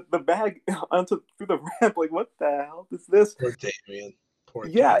yeeted the bag through the ramp. Like, what the hell is this? Poor Damien.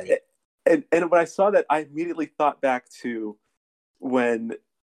 Yeah, and when I saw that, I immediately thought back to when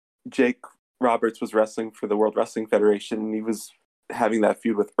Jake Roberts was wrestling for the World Wrestling Federation, and he was having that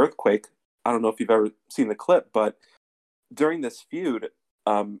feud with Earthquake. I don't know if you've ever seen the clip, but during this feud,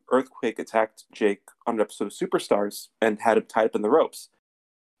 Earthquake attacked Jake on an episode of Superstars and had him tied up in the ropes.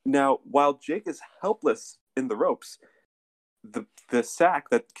 Now, while Jake is helpless in the ropes, the sack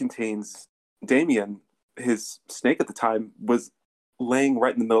that contains Damien, his snake at the time, was laying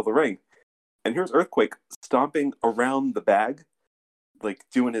right in the middle of the ring. And here's Earthquake stomping around the bag, like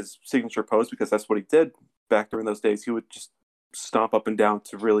doing his signature pose, because that's what he did back during those days. He would just stomp up and down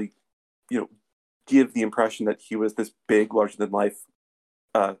to really, give the impression that he was this big, larger-than-life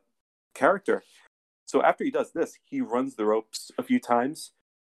character. So after he does this, he runs the ropes a few times,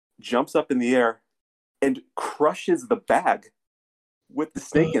 jumps up in the air, and crushes the bag with the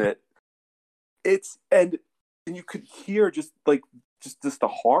snake in it. And you could hear just the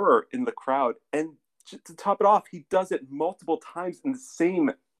horror in the crowd. And just to top it off, he does it multiple times in the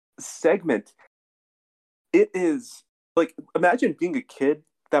same segment. It is like, imagine being a kid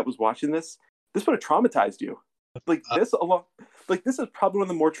that was watching this. This would have traumatized you. This is probably one of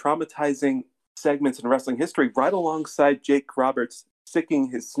the more traumatizing segments in wrestling history, right alongside Jake Roberts sticking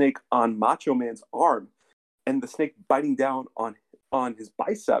his snake on Macho Man's arm and the snake biting down on his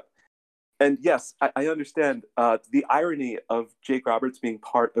bicep. And yes, I understand the irony of Jake Roberts being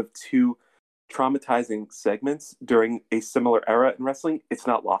part of two traumatizing segments during a similar era in wrestling. It's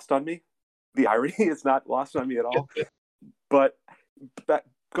not lost on me. The irony is not lost on me at all. But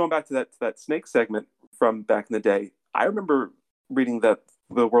going back to that snake segment from back in the day, I remember reading that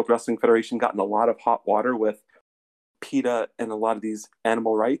the World Wrestling Federation got in a lot of hot water with PETA and a lot of these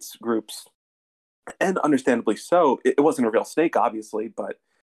animal rights groups. And understandably so. It wasn't a real snake, obviously, but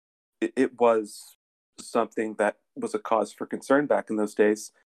it was something that was a cause for concern back in those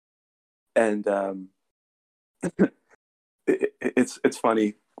days. And it's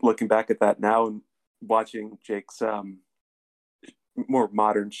funny looking back at that now and watching Jake's more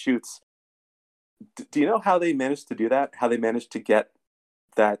modern shoots. Do you know how they managed to do that? How they managed to get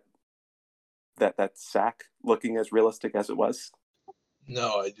that sack looking as realistic as it was?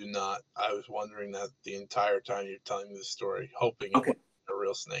 No, I do not. I was wondering that the entire time you're telling me this story, hoping it was a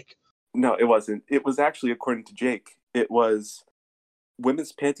real snake. No, it wasn't. It was actually, according to Jake, it was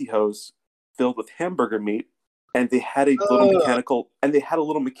women's pantyhose filled with hamburger meat, and they had a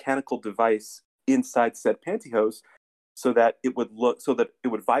little mechanical device inside said pantyhose so that it would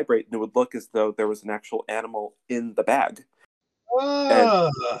vibrate and it would look as though there was an actual animal in the bag.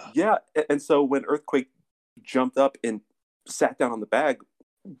 And so when Earthquake jumped up and sat down on the bag,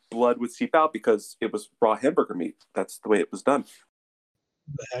 blood would seep out because it was raw hamburger meat. That's the way it was done.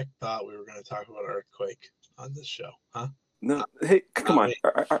 The heck thought we were going to talk about Earthquake on this show, huh? No, hey, come on.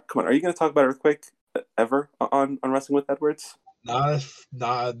 Are you going to talk about Earthquake ever on Wrestling with Edwards?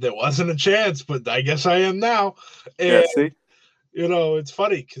 There wasn't a chance, but I guess I am now. And, yeah, see? It's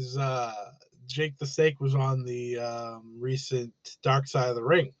funny because Jake the Snake was on the recent Dark Side of the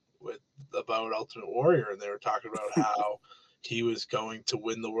Ring about Ultimate Warrior, and they were talking about how he was going to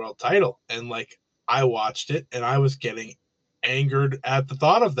win the world title. And, I watched it, and I was getting angered at the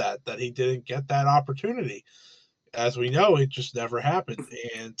thought of that he didn't get that opportunity. As we know, it just never happened.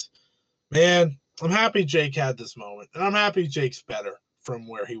 And, man, I'm happy Jake had this moment, and I'm happy Jake's better from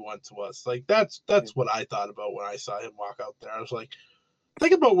where he once was. That's what I thought about when I saw him walk out there. I was like,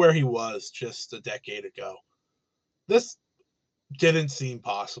 think about where he was just a decade ago. This didn't seem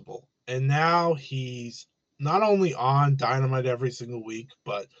possible. And now he's not only on Dynamite every single week,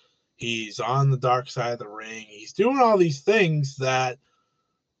 but he's on the Dark Side of the Ring. He's doing all these things that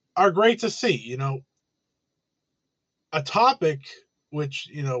are great to see. A topic which,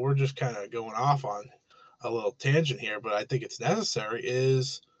 we're just kind of going off on a little tangent here, but I think it's necessary,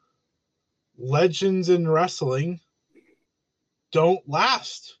 is legends in wrestling don't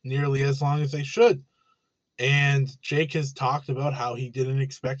last nearly as long as they should. And Jake has talked about how he didn't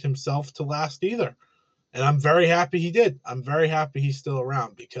expect himself to last either. And I'm very happy he did. I'm very happy he's still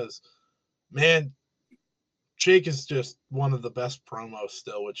around because, man, Jake is just one of the best promos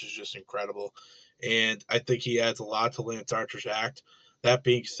still, which is just incredible. And I think he adds a lot to Lance Archer's act. That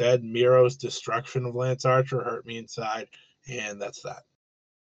being said, Miro's destruction of Lance Archer hurt me inside, and that's that.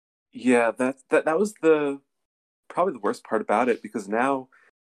 Yeah, that was probably the worst part about it, because now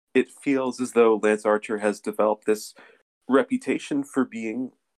it feels as though Lance Archer has developed this reputation for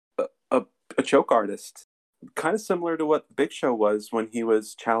being a choke artist, kind of similar to what the Big Show was when he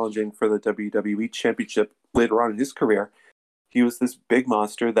was challenging for the WWE Championship later on in his career. He was this big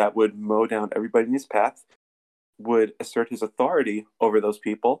monster that would mow down everybody in his path, would assert his authority over those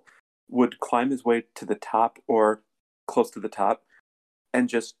people, would climb his way to the top or close to the top, and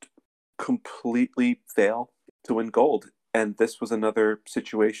just completely fail to win gold. And this was another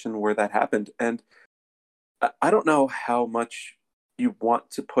situation where that happened. And I don't know how much you want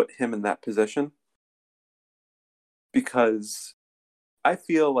to put him in that position, because I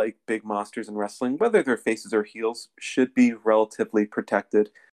feel like big monsters in wrestling, whether they're faces or heels, should be relatively protected.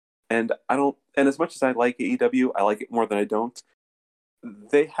 And as much as I like AEW, I like it more than I don't.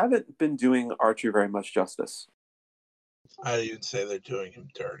 They haven't been doing Archer very much justice. I'd even say they're doing him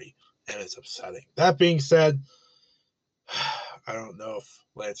dirty, and it's upsetting. That being said, I don't know if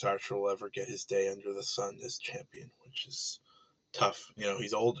Lance Archer will ever get his day under the sun as champion, which is tough.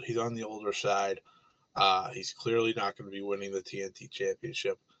 He's old. He's on the older side. He's clearly not going to be winning the TNT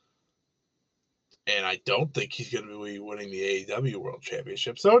Championship. And I don't think he's going to be winning the AEW World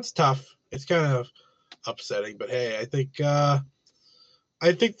Championship. So it's tough. It's kind of upsetting. But hey, I think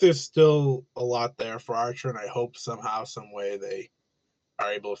there's still a lot there for Archer, and I hope somehow, some way they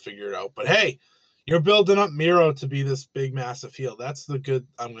are able to figure it out. But hey, you're building up Miro to be this big, massive heel. That's the good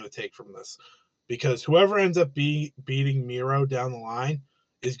I'm going to take from this. Because whoever ends up beating Miro down the line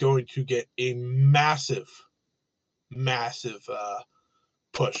is going to get a massive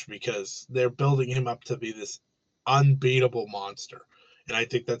push, because they're building him up to be this unbeatable monster. And I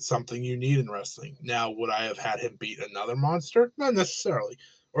think that's something you need in wrestling. Now, would I have had him beat another monster? Not necessarily,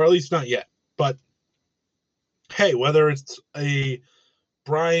 or at least not yet. But hey, whether it's a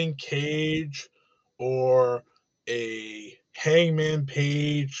Brian Cage or a Hangman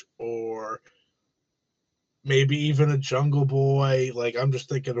Page or maybe even a Jungle Boy. Like, I'm just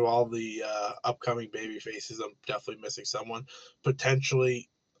thinking of all the upcoming baby faces. I'm definitely missing someone. Potentially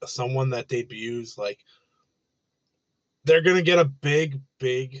someone that debuts. Like, they're going to get a big,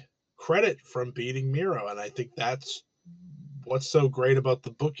 big credit from beating Miro. And I think that's what's so great about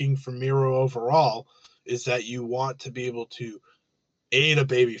the booking for Miro overall, is that you want to be able to aid a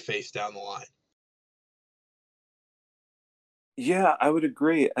baby face down the line. Yeah, I would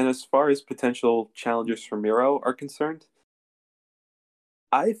agree. And as far as potential challengers for Miro are concerned,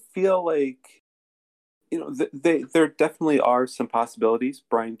 I feel like, there definitely are some possibilities.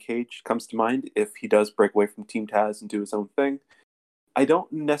 Brian Cage comes to mind if he does break away from Team Taz and do his own thing. I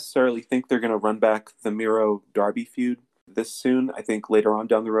don't necessarily think they're going to run back the Miro Darby feud this soon. I think later on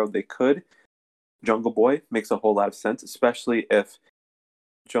down the road they could. Jungle Boy makes a whole lot of sense, especially if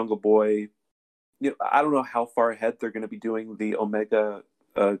Jungle Boy, I don't know how far ahead they're going to be doing the Omega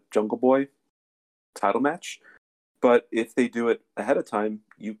Jungle Boy title match, but if they do it ahead of time,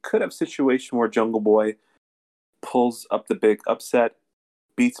 you could have a situation where Jungle Boy pulls up the big upset,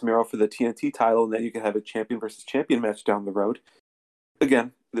 beats Miro for the TNT title, and then you can have a champion versus champion match down the road.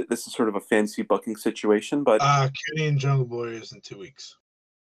 Again, this is sort of a fantasy booking situation, but Kenny and Jungle Boy is in 2 weeks.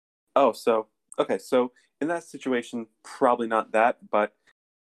 Oh, so in that situation, probably not that, but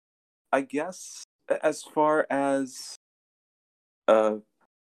I guess as far as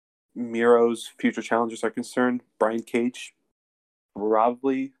Miro's future challengers are concerned, Brian Cage,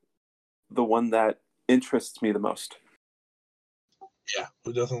 probably the one that interests me the most. Yeah,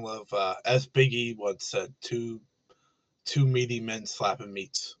 who doesn't love, as Big E once said, two meaty men slapping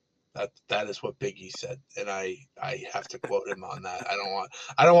meats. That is what Big E said, and I have to quote him on that.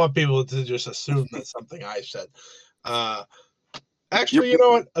 I don't want people to just assume that's something I said. Actually, you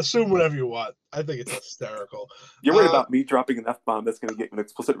know what? Assume whatever you want. I think it's hysterical. You're worried about me dropping an F-bomb that's going to get an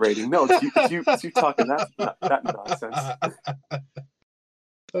explicit rating. No, it's you talking that nonsense.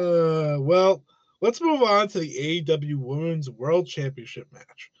 Well, let's move on to the AEW Women's World Championship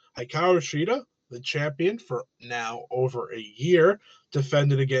match. Hikaru Shida, the champion for now over a year,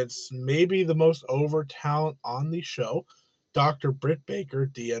 defended against maybe the most over talent on the show, Dr. Britt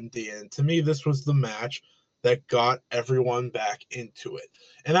Baker, DMD. And to me, this was the match that got everyone back into it.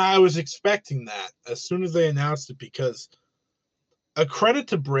 And I was expecting that as soon as they announced it, because a credit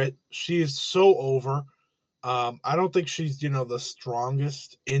to Britt, she is so over. I don't think she's, the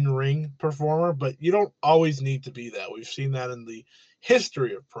strongest in-ring performer, but you don't always need to be that. We've seen that in the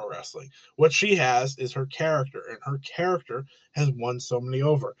history of pro wrestling. What she has is her character, and her character has won so many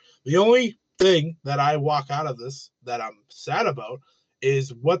over. The only thing that I walk out of this that I'm sad about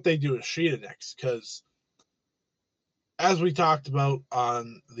is what they do with Shida next, because as we talked about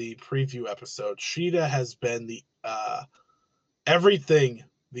on the preview episode, Shida has been the everything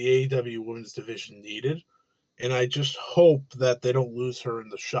the AEW Women's Division needed, and I just hope that they don't lose her in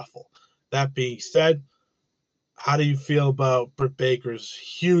the shuffle. That being said, how do you feel about Britt Baker's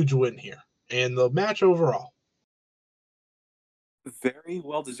huge win here and the match overall? Very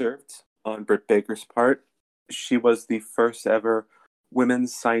well deserved on Britt Baker's part. She was the first ever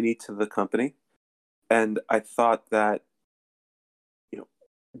women's signee to the company, and I thought that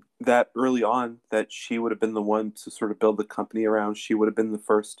that early on that she would have been the one to sort of build the company around. She would have been the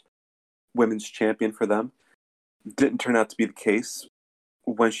first women's champion for them. Didn't turn out to be the case.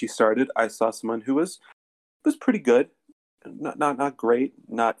 When she started, I saw someone who was pretty good. Not great,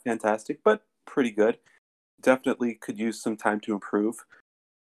 not fantastic, but pretty good. Definitely could use some time to improve.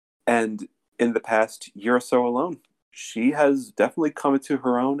 And in the past year or so alone, she has definitely come into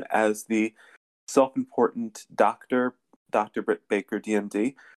her own as the self-important Dr. Britt Baker,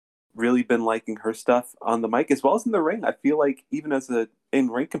 DMD. Really been liking her stuff on the mic as well as in the ring. I feel like even as an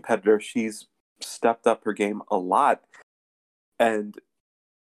in-ring competitor, she's stepped up her game a lot. And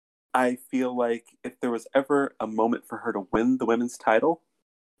I feel like if there was ever a moment for her to win the women's title,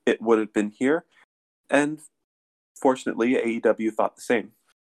 it would have been here. And fortunately, AEW thought the same.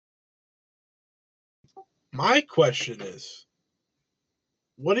 My question is,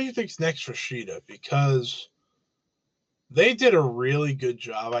 what do you think's next for Shida? Because they did a really good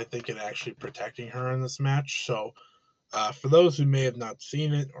job, I think, in actually protecting her in this match. So for those who may have not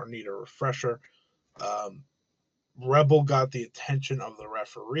seen it or need a refresher, Rebel got the attention of the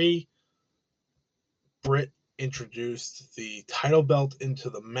referee. Britt introduced the title belt into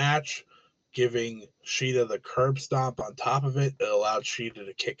the match, giving Shida the curb stomp on top of it. It allowed Shida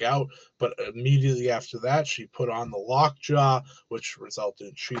to kick out, but immediately after that, she put on the lockjaw, which resulted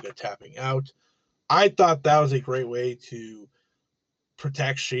in Shida tapping out. I thought that was a great way to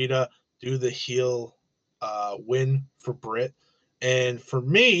protect Shida, do the heel win for Britt. And for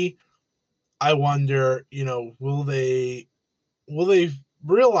me, I wonder, will they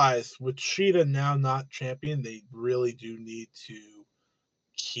realize with Shida now not champion, they really do need to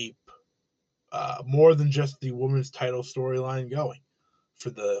keep more than just the women's title storyline going for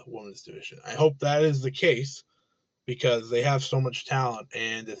the women's division. I hope that is the case because they have so much talent.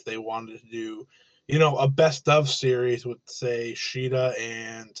 And if they wanted to do, a best of series with, say, Shida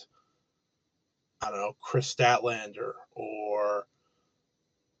and, I don't know, Chris Statlander or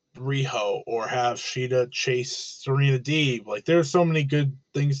Riho, or have Shida chase Serena Deeb. Like, there's so many good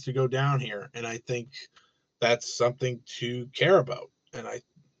things to go down here, and I think that's something to care about. And I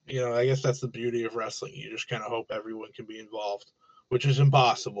guess that's the beauty of wrestling. You just kind of hope everyone can be involved, which is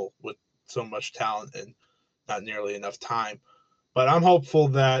impossible with so much talent and not nearly enough time. But I'm hopeful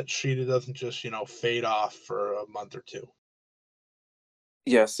that Shida doesn't just, fade off for a month or two.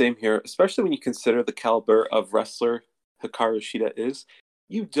 Yeah, same here. Especially when you consider the caliber of wrestler Hikaru Shida is.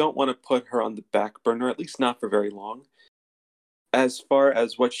 You don't want to put her on the back burner, at least not for very long. As far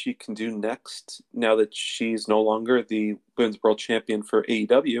as what she can do next, now that she's no longer the Women's World Champion for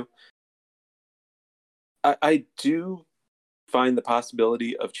AEW, I do find the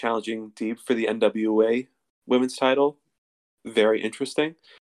possibility of challenging Deeb for the NWA Women's title very interesting,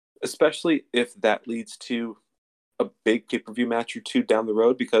 especially if that leads to a big pay-per-view match or two down the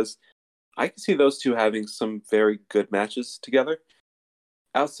road, because I can see those two having some very good matches together.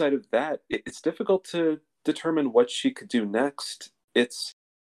 Outside of that, it's difficult to determine what she could do next.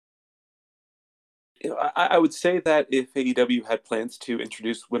 I would say that if AEW had plans to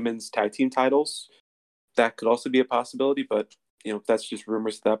introduce women's tag team titles, that could also be a possibility, but that's just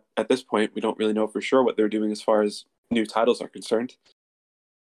rumors. That at this point we don't really know for sure what they're doing as far as new titles are concerned.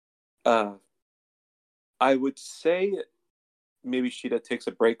 I would say maybe Shida takes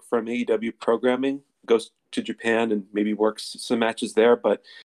a break from AEW programming, goes to Japan and maybe works some matches there, but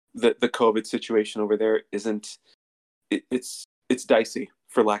the COVID situation over there isn't, it's dicey,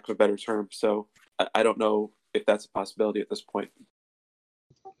 for lack of a better term. So I don't know if that's a possibility at this point.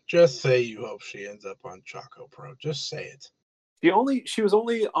 Just say you hope she ends up on Choco Pro. Just say it. She was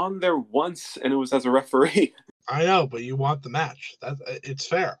only on there once, and it was as a referee. I know, but you want the match. It's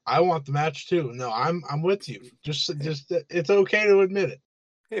fair. I want the match too. No, I'm with you. Just it's okay to admit it.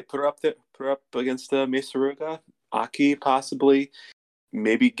 Hey, put her up against Mesa Ruga, Aki possibly.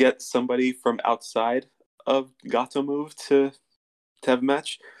 Maybe get somebody from outside of Gato Move to have a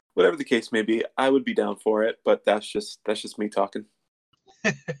match. Whatever the case may be, I would be down for it. But that's just me talking.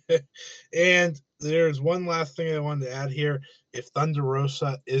 And there's one last thing I wanted to add here. If Thunder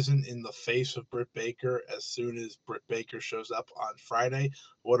Rosa isn't in the face of Britt Baker as soon as Britt Baker shows up on Friday,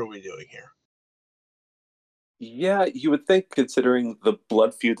 what are we doing here? Yeah, you would think, considering the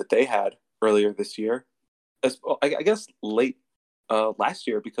blood feud that they had earlier this year, I guess late last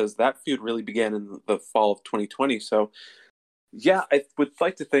year, because that feud really began in the fall of 2020. So, yeah, I would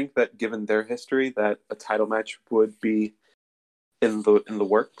like to think that given their history, that a title match would be in the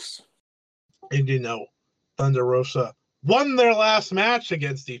works. And Thunder Rosa won their last match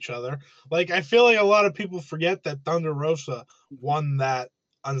against each other. Like, I feel like a lot of people forget that Thunder Rosa won that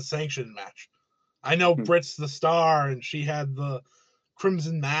unsanctioned match. I know Britt's the star and she had the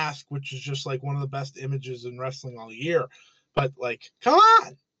Crimson Mask, which is just like one of the best images in wrestling all year. But like, come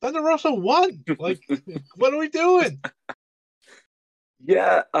on, Thunder Rosa won. Like, what are we doing?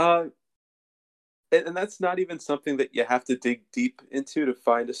 Yeah, and that's not even something that you have to dig deep into to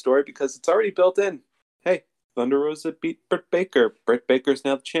find a story because it's already built in. Hey, Thunder Rosa beat Britt Baker. Britt Baker's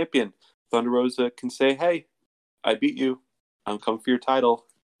now the champion. Thunder Rosa can say, hey, I beat you. I'm coming for your title.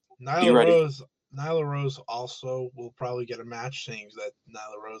 Nyla Rose also will probably get a match, saying that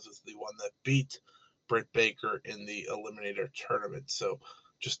Nyla Rose is the one that beat Britt Baker in the Eliminator tournament. So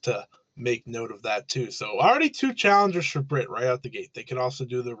just to make note of that too. So already 2 challengers for Britt right out the gate. They can also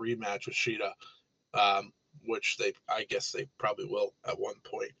do the rematch with Shida, which I guess they probably will at one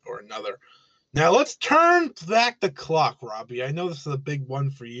point or another. Now let's turn back the clock, Robbie. I know this is a big one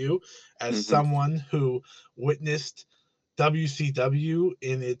for you as someone who witnessed WCW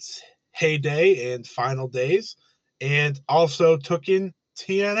in its heyday and final days, and also took in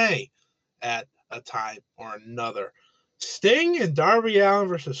TNA at a time or another. Sting and Darby Allin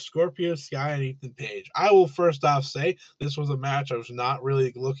versus Scorpio Sky and Ethan Page. I will first off say this was a match I was not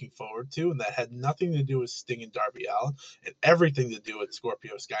really looking forward to, and that had nothing to do with Sting and Darby Allin and everything to do with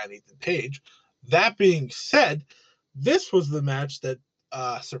Scorpio Sky and Ethan Page. That being said, this was the match that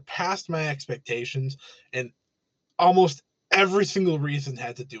surpassed my expectations, and almost every single reason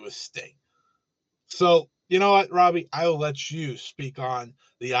had to do with Sting. So, you know what, Robbie? I will let you speak on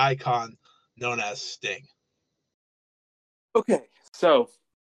the icon known as Sting. Okay, so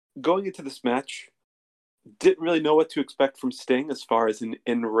going into this match, didn't really know what to expect from Sting as far as an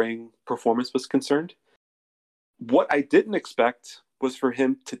in-ring performance was concerned. What I didn't expect was for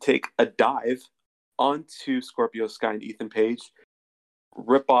him to take a dive onto Scorpio Sky and Ethan Page,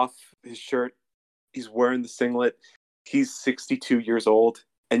 rip off his shirt. He's wearing the singlet. He's 62 years old,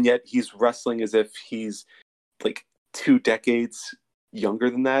 and yet he's wrestling as if he's like 2 decades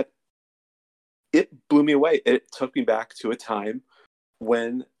younger than that. It blew me away. It took me back to a time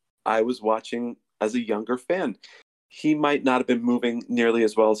when I was watching as a younger fan. He might not have been moving nearly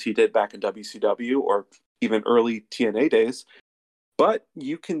as well as he did back in WCW or even early TNA days, but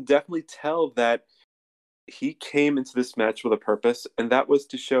you can definitely tell that he came into this match with a purpose, and that was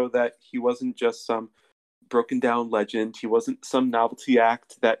to show that he wasn't just some broken down legend. He wasn't some novelty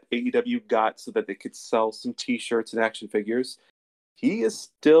act that AEW got so that they could sell some t-shirts and action figures. He is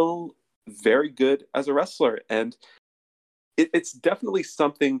still very good as a wrestler, and it's definitely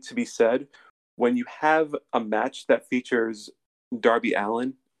something to be said when you have a match that features Darby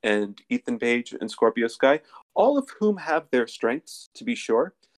Allin and Ethan Page and Scorpio Sky, all of whom have their strengths, to be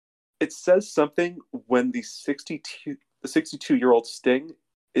sure. It says something when the 62-year-old Sting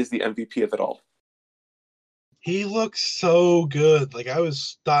is the MVP of it all. He looks so good. Like, I was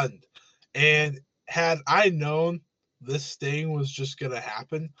stunned. And had I known this thing was just going to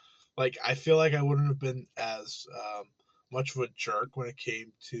happen, like, I feel like I wouldn't have been as much of a jerk when it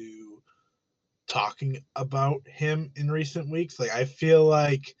came to talking about him in recent weeks. Like, I feel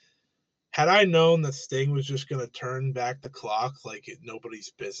like had I known that Sting was just going to turn back the clock like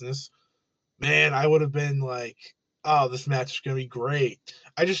nobody's business, man, I would have been like, oh, this match is going to be great.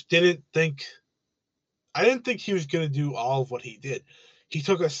 I didn't think he was going to do all of what he did. He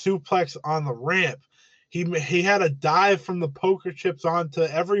took a suplex on the ramp. He had a dive from the poker chips onto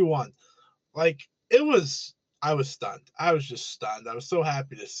everyone. Like, I was stunned. I was just stunned. I was so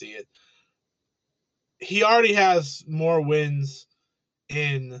happy to see it. He already has more wins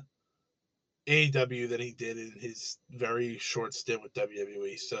in AEW than he did in his very short stint with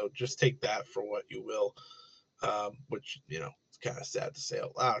WWE. So just take that for what you will, which, it's kind of sad to say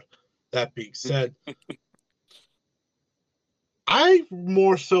out loud. That being said, I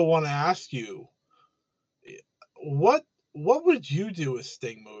more so want to ask you, what would you do with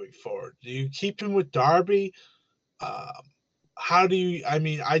Sting moving forward? Do you keep him with Darby? How do you? I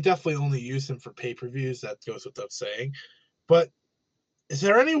mean, I definitely only use him for pay-per-views. That goes without saying. But is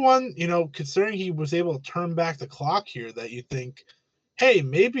there anyone, considering he was able to turn back the clock here, that you think, hey,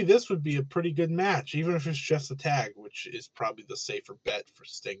 maybe this would be a pretty good match, even if it's just a tag, which is probably the safer bet for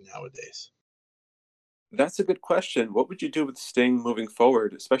Sting nowadays? That's a good question. What would you do with Sting moving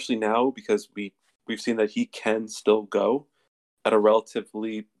forward, especially now because we've seen that he can still go at a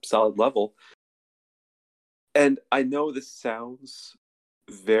relatively solid level? And I know this sounds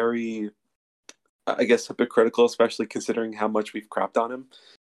very, I guess, hypocritical, especially considering how much we've crapped on him.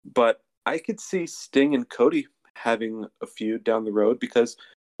 But I could see Sting and Cody having a feud down the road, because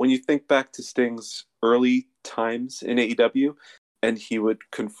when you think back to Sting's early times in AEW and he would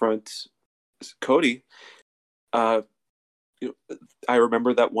confront Cody, I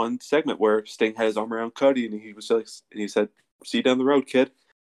remember that one segment where Sting had his arm around Cody and he said, see you down the road, kid.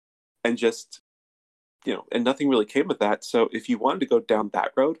 And just, and nothing really came of that. So if you wanted to go down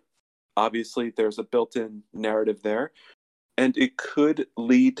that road, obviously there's a built-in narrative there. And it could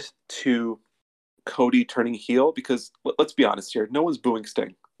lead to Cody turning heel because, let's be honest here, no one's booing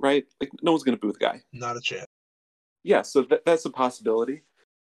Sting, right? Like, no one's going to boo the guy. Not a chance. Yeah, so that's a possibility.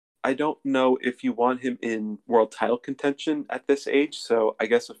 I don't know if you want him in world title contention at this age, so I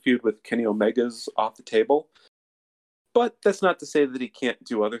guess a feud with Kenny Omega's off the table. But that's not to say that he can't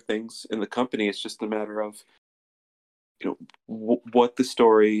do other things in the company. It's just a matter of, what the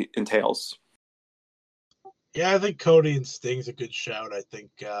story entails. Yeah, I think Cody and Sting's a good shout. I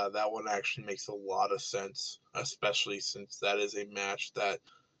think that one actually makes a lot of sense, especially since that is a match that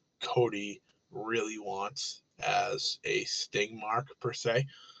Cody really wants as a Sting mark, per se.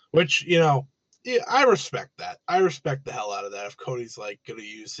 Which, yeah, I respect that. I respect the hell out of that. If Cody's like going to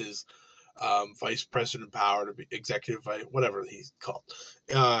use his vice president power to be executive vice, whatever he's called,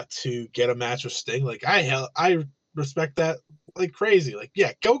 to get a match with Sting, like I respect that like crazy. Like,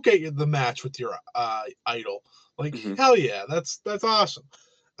 yeah, go get the match with your idol. Like, hell yeah, that's awesome.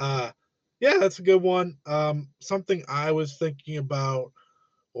 Yeah, that's a good one. Something I was thinking about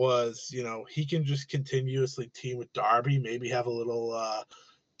was, he can just continuously team with Darby, maybe have a little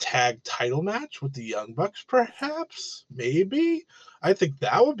tag title match with the Young Bucks, perhaps. Maybe. I think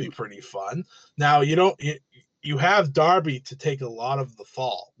that would be pretty fun. Now, you have Darby to take a lot of the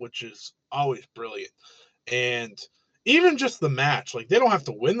fall, which is always brilliant. And even just the match, like, they don't have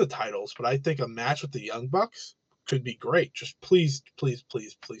to win the titles, but I think a match with the Young Bucks could be great. Just please, please,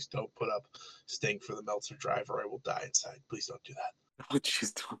 please, please don't put up Sting for the Meltzer Drive or I will die inside. Please don't do that. Oh,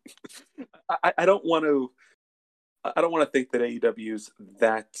 jeez. I don't want to. I don't want to think that AEW's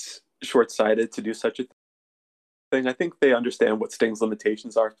that short-sighted to do such a thing. I think they understand what Sting's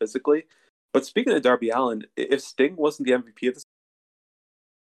limitations are physically. But speaking of Darby Allin, if Sting wasn't the MVP of this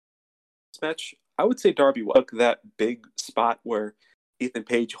match, I would say Darby took that big spot where Ethan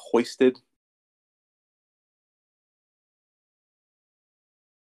Page hoisted.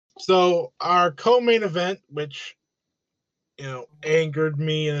 So our co-main event, which angered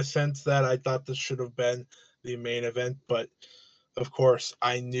me in a sense that I thought this should have been the main event, but of course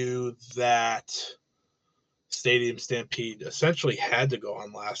I knew that Stadium Stampede essentially had to go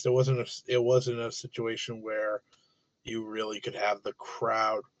on last. It wasn't a situation where you really could have the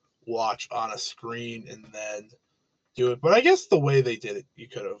crowd watch on a screen and then do it. But I guess the way they did it, you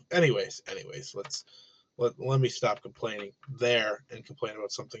could have. Anyways, let me stop complaining there and complain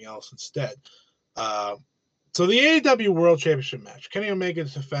about something else instead. So the AEW World Championship match, Kenny Omega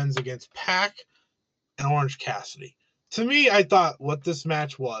defends against Pac and Orange Cassidy. To me, I thought what this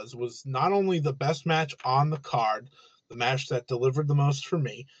match was not only the best match on the card, the match that delivered the most for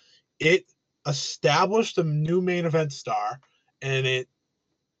me, it established a new main event star, and it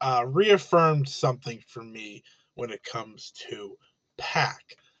reaffirmed something for me when it comes to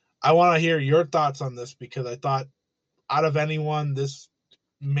Pac. I want to hear your thoughts on this because I thought out of anyone, this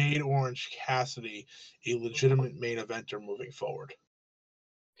made Orange Cassidy a legitimate main eventer moving forward.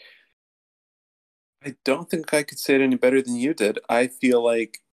 I don't think I could say it any better than you did. I feel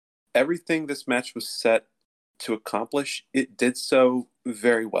like everything this match was set to accomplish, it did so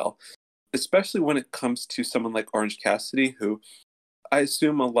very well. Especially when it comes to someone like Orange Cassidy, who I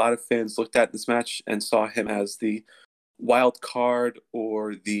assume a lot of fans looked at this match and saw him as the wild card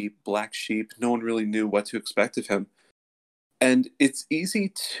or the black sheep. No one really knew what to expect of him. And it's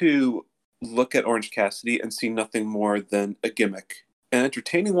easy to look at Orange Cassidy and see nothing more than a gimmick. An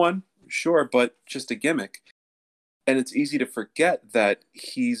entertaining one, sure, but just a gimmick. And it's easy to forget that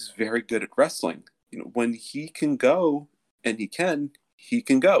he's very good at wrestling. When he can go, and he can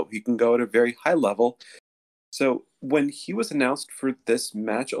go. He can go at a very high level. So when he was announced for this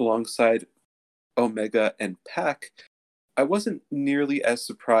match alongside Omega and Pac, I wasn't nearly as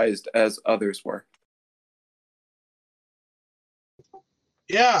surprised as others were.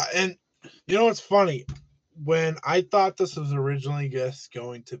 Yeah, and what's funny? When I thought this was originally just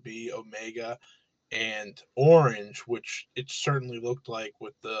going to be Omega and Orange, which it certainly looked like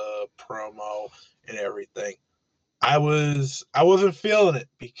with the promo and everything, I wasn't feeling it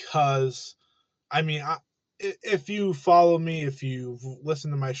because, if you follow me, if you've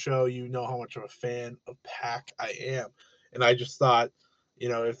listened to my show, you know how much of a fan of Pac I am, and I just thought,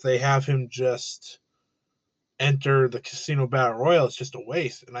 if they have him just enter the Casino Battle Royal, it's just a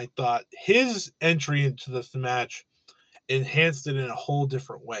waste. And I thought his entry into this match enhanced it in a whole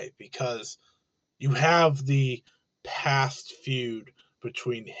different way because you have the past feud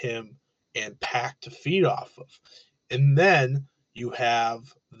between him and Pac to feed off of. And then you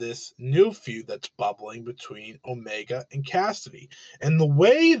have this new feud that's bubbling between Omega and Cassidy. And the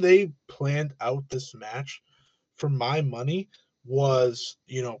way they planned out this match, for my money, was,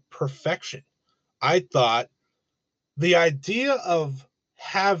 perfection. I thought the idea of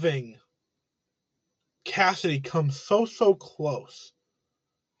having Cassidy come so close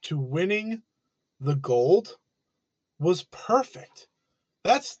to winning the gold was perfect.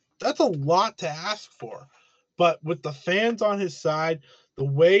 That's a lot to ask for. But with the fans on his side, the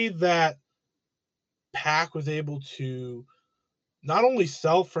way that Pac was able to not only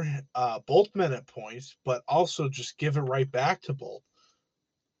sell for both men at points, but also just give it right back to both.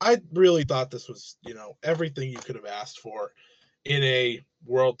 I really thought this was, everything you could have asked for in a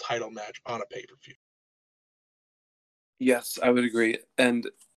world title match on a pay-per-view. Yes, I would agree. And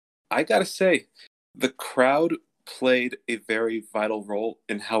I gotta say, the crowd played a very vital role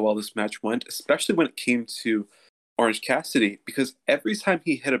in how well this match went, especially when it came to Orange Cassidy, because every time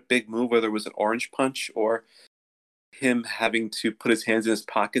he hit a big move, whether it was an orange punch or him having to put his hands in his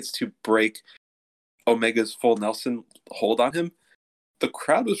pockets to break Omega's full Nelson hold on him, the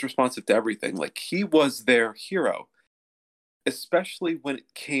crowd was responsive to everything. Like, he was their hero, especially when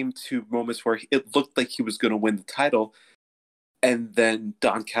it came to moments where it looked like he was going to win the title, and then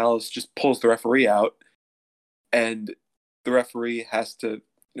Don Callis just pulls the referee out, and the referee has to,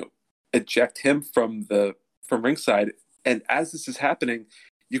 eject him from ringside. And as this is happening,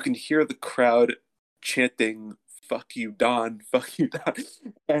 you can hear the crowd chanting, "Fuck you, Don! Fuck you, Don!"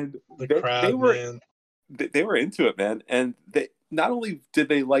 And they were, man. They were into it, man. And they not only did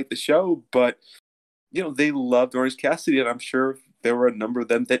they like the show, but they loved Orange Cassidy, and I'm sure there were a number of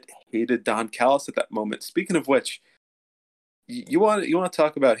them that hated Don Callis at that moment. Speaking of which, you want to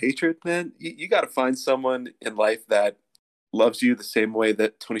talk about hatred, man? You got to find someone in life that loves you the same way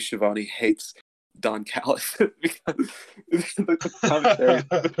that Tony Schiavone hates Don Callis, because the commentary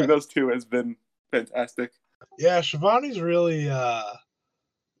between those two has been fantastic. Yeah, Schiavone's really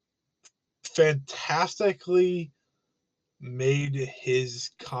fantastically made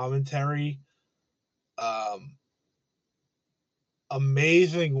his commentary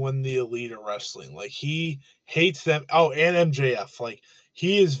amazing when the Elite are wrestling. Like, he hates them. Oh, and MJF. Like,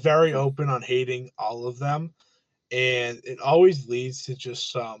 he is very open on hating all of them, and it always leads to just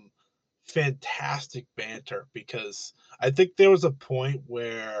some fantastic banter, because I think there was a point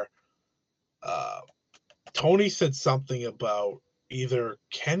where Tony said something about either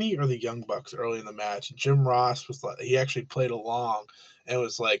Kenny or the Young Bucks early in the match. Jim Ross was like, he actually played along and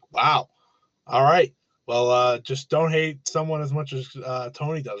was like, wow, all right, well, just don't hate someone as much as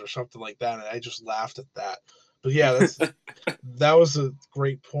Tony does, or something like that. And I just laughed at that. But yeah, that was a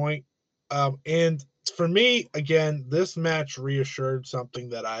great point. And for me, again, this match reassured something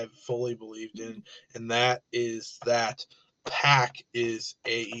that I've fully believed in, and that is that Pac is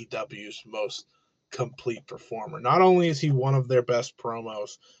AEW's most complete performer. Not only is he one of their best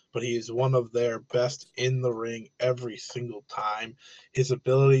promos, but he is one of their best in the ring every single time. His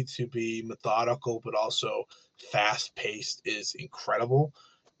ability to be methodical but also fast paced is incredible.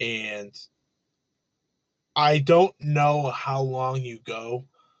 And I don't know how long you go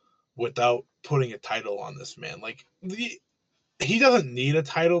without putting a title on this man. Like, he doesn't need a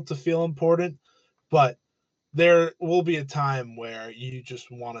title to feel important, but there will be a time where you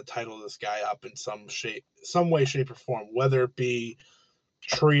just want to title this guy up in some way, shape, or form, whether it be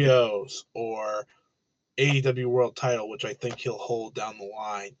trios or AEW World title, which I think he'll hold down the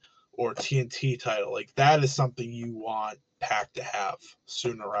line, or TNT title. Like, that is something you want Pac to have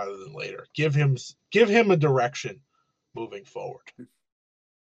sooner rather than later. Give him a direction moving forward.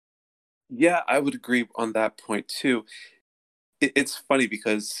 Yeah, I would agree on that point too. It's funny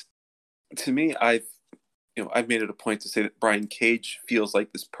because, to me, I've made it a point to say that Brian Cage feels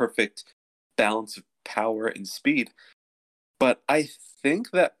like this perfect balance of power and speed. But I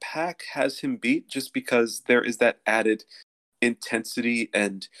think that Pac has him beat just because there is that added intensity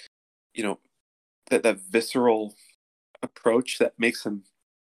and, that visceral approach that makes him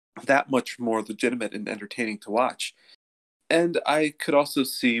that much more legitimate and entertaining to watch. And I could also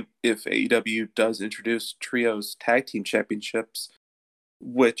see if AEW does introduce trios tag team championships,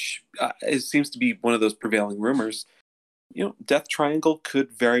 which it seems to be one of those prevailing rumors. Death Triangle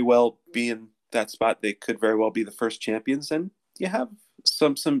could very well be in that spot. They could very well be the first champions, and you have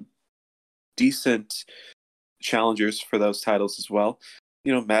some decent challengers for those titles as well.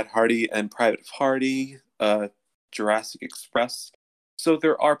 Matt Hardy and Private Party, Jurassic Express. So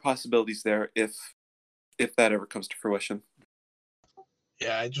there are possibilities there if that ever comes to fruition.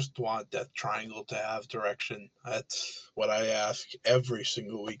 Yeah, I just want Death Triangle to have direction. That's what I ask every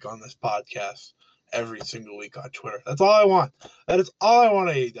single week on this podcast. every single week on Twitter. That's all I want. That is all I want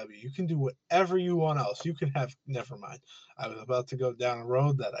at AEW. You can do whatever you want else. You can have, never mind. I was about to go down a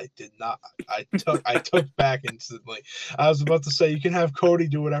road that I did not. I took back instantly. I was about to say you can have Cody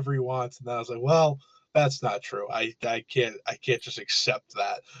do whatever he wants, and then I was like, well, that's not true. I can't just accept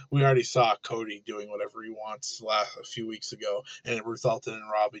that. We already saw Cody doing whatever he wants a few weeks ago, and it resulted in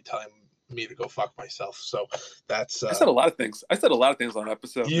Robbie telling me to go fuck myself. So that's I said a lot of things. I said a lot of things on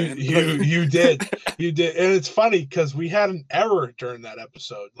episode, man. You did. And it's funny because we had an error during that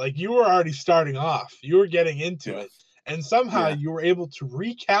episode. Like, you were already starting off. You were getting into it. And somehow you were able to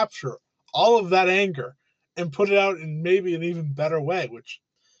recapture all of that anger and put it out in maybe an even better way, which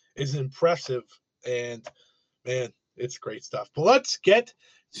is impressive. And, man, it's great stuff. But let's get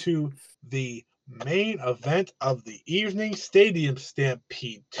to the main event of the evening, Stadium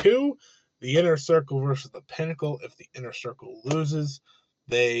Stampede 2. The Inner Circle versus the Pinnacle. If the Inner Circle loses,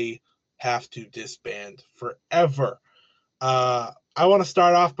 they have to disband forever. I want to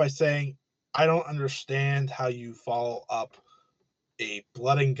start off by saying I don't understand how you follow up a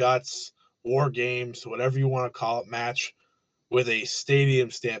Blood and Guts, War Games, whatever you want to call it, match with a Stadium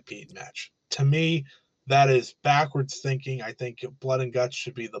Stampede match. To me, that is backwards thinking. I think Blood and Guts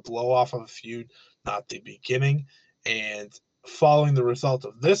should be the blow-off of a feud, not the beginning. And following the result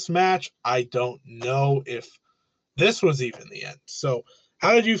of this match, I don't know if this was even the end. So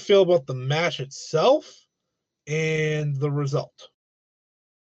how did you feel about the match itself and the result?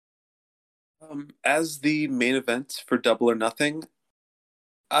 As the main event for Double or Nothing,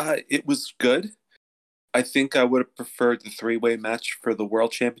 it was good. I think I would have preferred the three-way match for the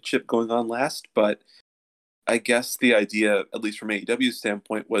World Championship going on last, but I guess the idea, at least from AEW's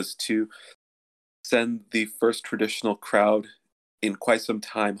standpoint, was to send the first traditional crowd in quite some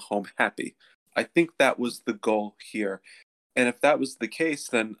time home happy. I think that was the goal here. And if that was the case,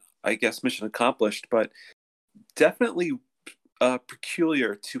 then I guess mission accomplished, but definitely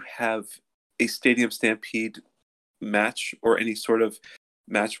peculiar to have a Stadium Stampede match or any sort of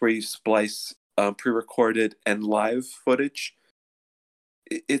match where you splice pre-recorded and live footage.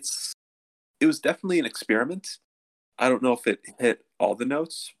 It was definitely an experiment. I don't know if it hit all the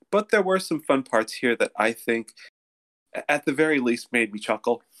notes, but there were some fun parts here that I think, at the very least, made me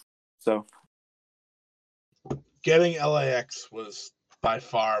chuckle. So, getting LAX was by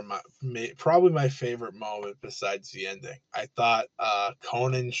far probably my favorite moment besides the ending. I thought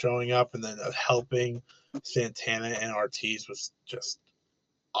Conan showing up and then helping Santana and Ortiz was just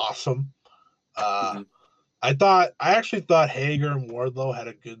awesome. I actually thought Hager and Wardlow had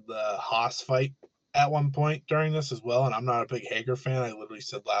a good Haas fight at one point during this as well, and I'm not a big Hager fan. I literally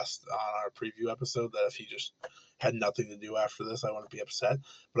said last on our preview episode that if he just had nothing to do after this, I wouldn't be upset.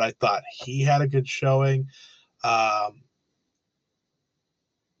 But I thought he had a good showing. I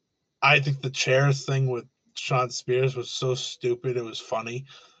think the chairs thing with Sean Spears was so stupid. It was funny.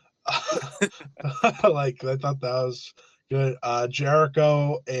 Like, I thought that was good.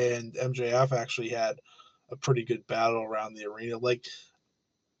 Jericho and MJF actually had a pretty good battle around the arena. Like,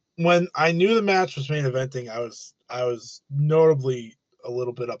 when I knew the match was main eventing, I was notably a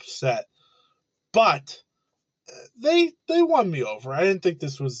little bit upset, but they won me over. I didn't think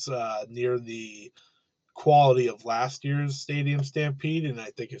this was near the quality of last year's Stadium Stampede, and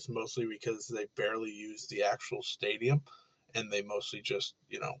I think it's mostly because they barely used the actual stadium, and they mostly just,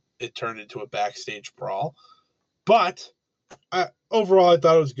 it turned into a backstage brawl. But overall, I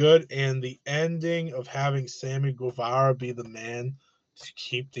thought it was good, and the ending of having Sammy Guevara be the man to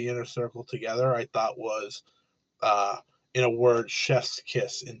keep the Inner Circle together, I thought was, in a word, chef's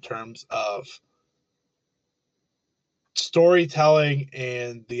kiss in terms of storytelling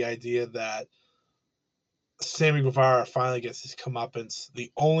and the idea that Sammy Guevara finally gets his comeuppance. The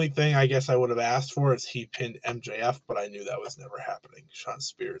only thing I guess I would have asked for is he pinned MJF, but I knew that was never happening. Sean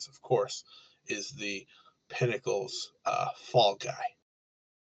Spears, of course, is the Pinnacle's fall guy.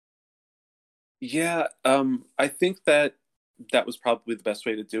 Yeah, I think that was probably the best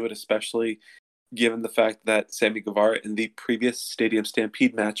way to do it, especially given the fact that Sammy Guevara in the previous Stadium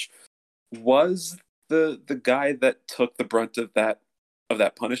Stampede match was the guy that took the brunt of that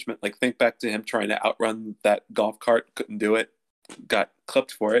punishment. Like, think back to him trying to outrun that golf cart, couldn't do it, got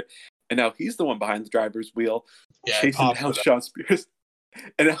clipped for it, and now he's the one behind the driver's wheel, chasing down Sean Spears.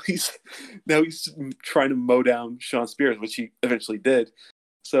 And now he's trying to mow down Sean Spears, which he eventually did.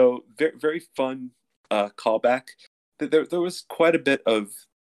 So very, very fun callback. There was quite a bit of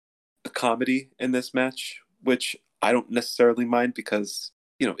comedy in this match, which I don't necessarily mind because,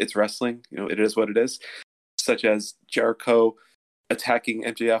 it's wrestling. It is what it is. Such as Jericho attacking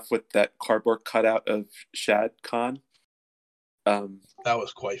MJF with that cardboard cutout of Shad Khan. That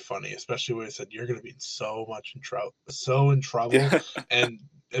was quite funny, especially when he said, "You're going to be so in trouble," Yeah. and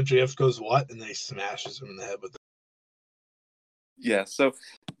MJF goes, "What?" and then he smashes him in the head with it. Yeah, so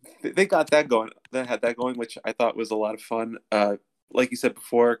they got that going. They had that going, which I thought was a lot of fun. Like you said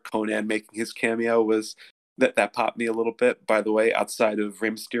before, Conan making his cameo was that popped me a little bit. By the way, outside of Rey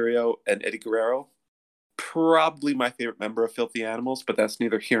Mysterio and Eddie Guerrero, probably my favorite member of Filthy Animals, but that's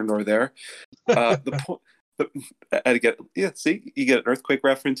neither here nor there. The point. See, you get an Earthquake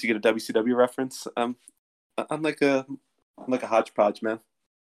reference, you get a WCW reference. I'm like a hodgepodge, man.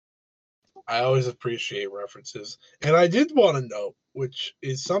 I always appreciate references. And I did want to note, which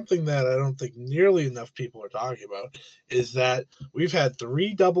is something that I don't think nearly enough people are talking about, is that we've had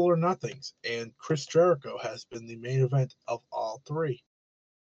 3 Double or Nothings, and Chris Jericho has been the main event of all 3.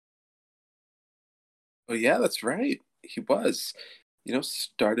 Oh yeah, that's right. He was.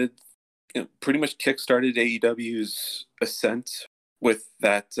 Started, pretty much kickstarted AEW's ascent with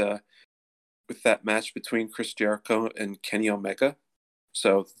that match between Chris Jericho and Kenny Omega.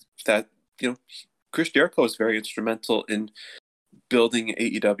 So that, Chris Jericho is very instrumental in building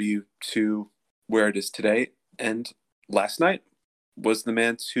AEW to where it is today. And last night was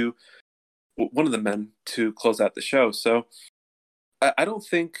one of the men to close out the show. So I don't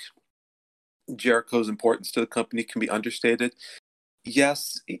think Jericho's importance to the company can be understated.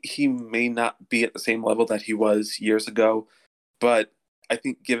 Yes, he may not be at the same level that he was years ago, but I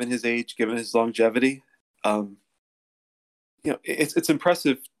think given his age, given his longevity, it's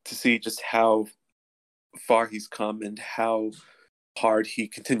impressive to see just how far he's come and how hard he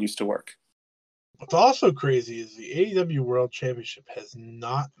continues to work. What's also crazy is the AEW World Championship has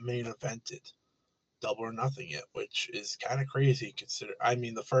not main evented Double or Nothing yet, which is kind of crazy.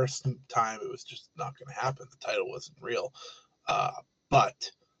 The first time it was just not going to happen. The title wasn't real.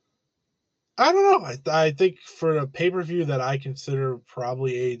 But I don't know. I think for a pay-per-view that I consider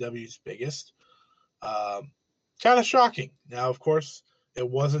probably AEW's biggest, kind of shocking. Now, of course, it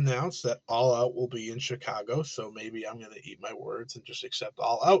was announced that All Out will be in Chicago, so maybe I'm going to eat my words and just accept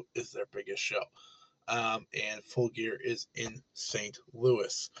All Out is their biggest show. And Full Gear is in St.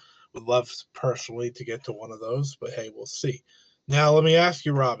 Louis. Would love personally to get to one of those, but hey, we'll see. Now, let me ask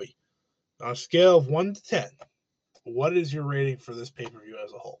you, Robbie, on a scale of 1 to 10, what is your rating for this pay-per-view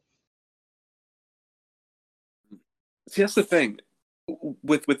as a whole? See, that's the thing.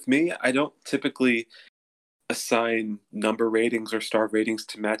 With me, I don't typically assign number ratings or star ratings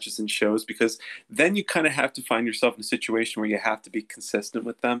to matches and shows, because then you kind of have to find yourself in a situation where you have to be consistent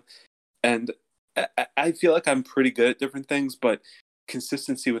with them. And I feel like I'm pretty good at different things, but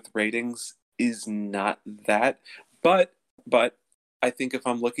consistency with ratings is not that. But I think if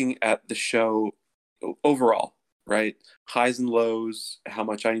I'm looking at the show overall, right, highs and lows, how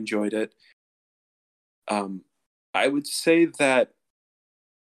much I enjoyed it, I would say that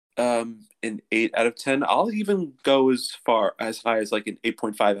an 8 out of 10. I'll even go as high as like an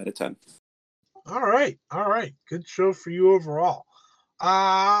 8.5 out of 10. All right. Good show for you overall.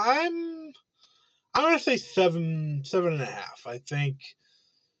 I'm gonna say 7.5. I think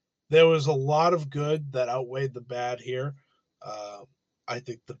there was a lot of good that outweighed the bad here. I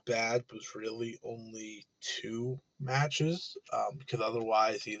think the bad was really only 2 matches, because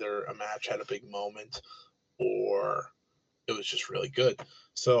otherwise either a match had a big moment or it was just really good.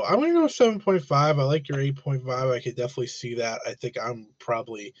 So I'm going to go 7.5. I like your 8.5. I could definitely see that. I think I'm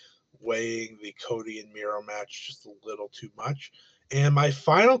probably weighing the Cody and Miro match just a little too much. And my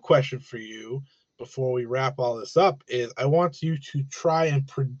final question for you before we wrap all this up is I want you to try and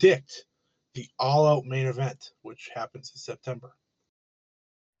predict the All Out main event, which happens in September.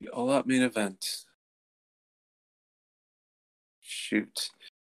 The All Out main event. Shoot.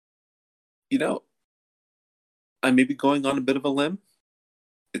 I may be going on a bit of a limb.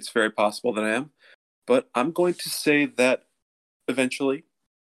 It's very possible that I am. But I'm going to say that eventually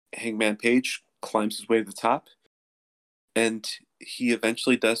Hangman Page climbs his way to the top. And he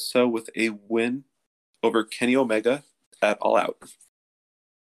eventually does so with a win over Kenny Omega at All Out.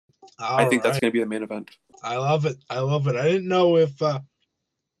 I think that's going to be the main event. I love it. I didn't know if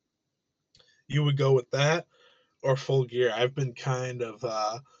you would go with that or Full Gear. I've been kind of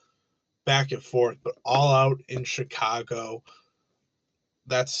back and forth, but All Out in Chicago,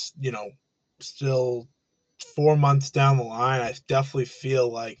 that's, still 4 months down the line. I definitely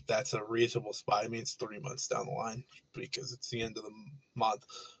feel like that's a reasonable spot. I mean, it's 3 months down the line because it's the end of the month,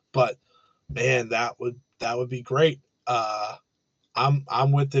 but man, that would be great.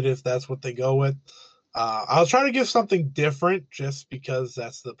 I'm with it if that's what they go with. I'll try to give something different just because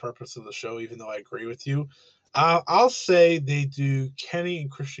that's the purpose of the show, even though I agree with you. I'll say they do Kenny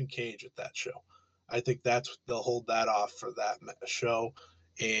and Christian Cage at that show. I think they'll hold that off for that show,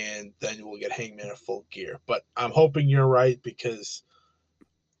 and then we'll get Hangman at Full Gear. But I'm hoping you're right, because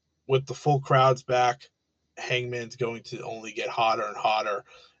with the full crowds back, Hangman's going to only get hotter and hotter,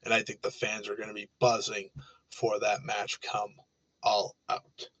 and I think the fans are going to be buzzing for that match come All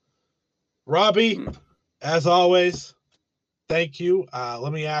Out. Robbie, as always, thank you.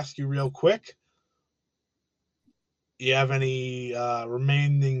 Let me ask you real quick. You have any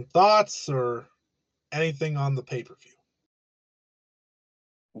remaining thoughts or anything on the pay-per-view?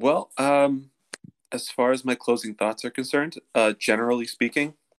 Well, as far as my closing thoughts are concerned, generally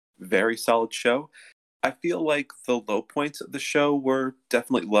speaking, very solid show. I feel like the low points of the show were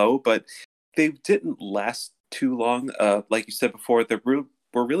definitely low, but they didn't last too long. Like you said before, there were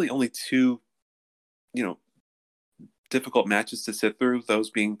really only two, difficult matches to sit through, those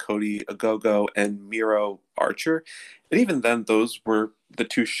being Cody Agogo and Miro Archer. And even then, those were the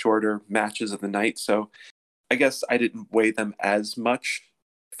two shorter matches of the night. So I guess I didn't weigh them as much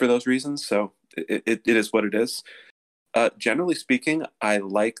for those reasons. So it is what it is. Generally speaking, I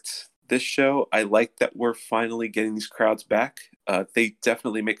liked this show. I like that we're finally getting these crowds back. They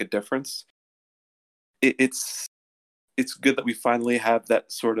definitely make a difference. It's good that we finally have that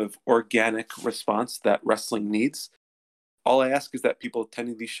sort of organic response that wrestling needs. All I ask is that people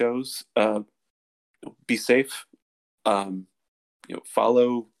attending these shows be safe,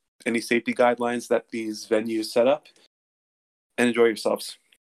 follow any safety guidelines that these venues set up, and enjoy yourselves.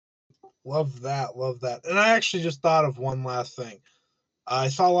 Love that. And I actually just thought of one last thing. I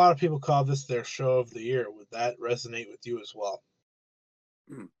saw a lot of people call this their show of the year. Would that resonate with you as well?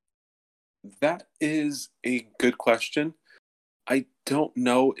 That is a good question. I don't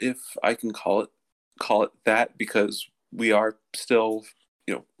know if I can call it that, because we are still,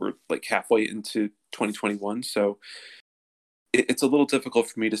 we're like halfway into 2021. So it's a little difficult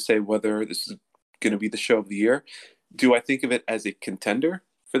for me to say whether this is going to be the show of the year. Do I think of it as a contender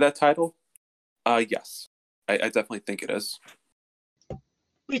for that title? Yes, I definitely think it is.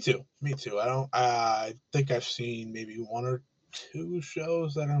 Me too. I think I've seen maybe one or two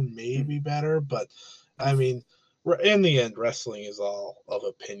shows that are maybe better, but I mean, in the end, wrestling is all of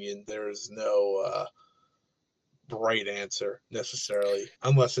opinion. There is no right answer necessarily,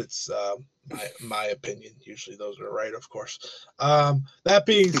 unless it's my opinion. Usually those are right, of course. That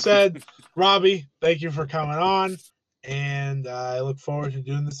being said, Robbie, thank you for coming on, and I look forward to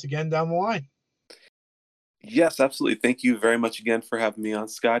doing this again down the line. Yes, absolutely. Thank you very much again for having me on,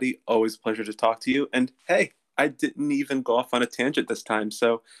 Scotty. Always a pleasure to talk to you. And hey, I didn't even go off on a tangent this time,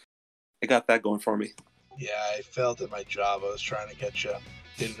 so I got that going for me. Yeah, I failed at my job. I was trying to get you.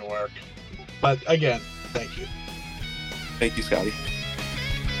 Didn't work. But again, thank you. Thank you, Scotty.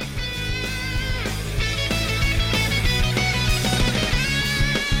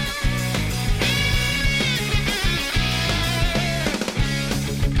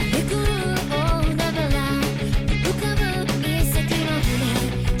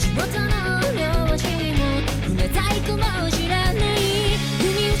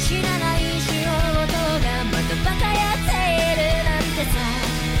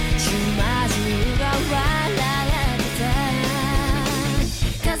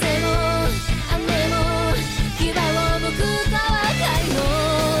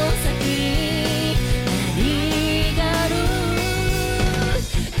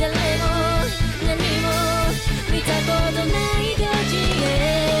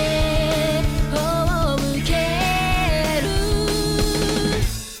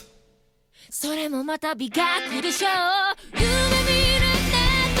また美学でしょう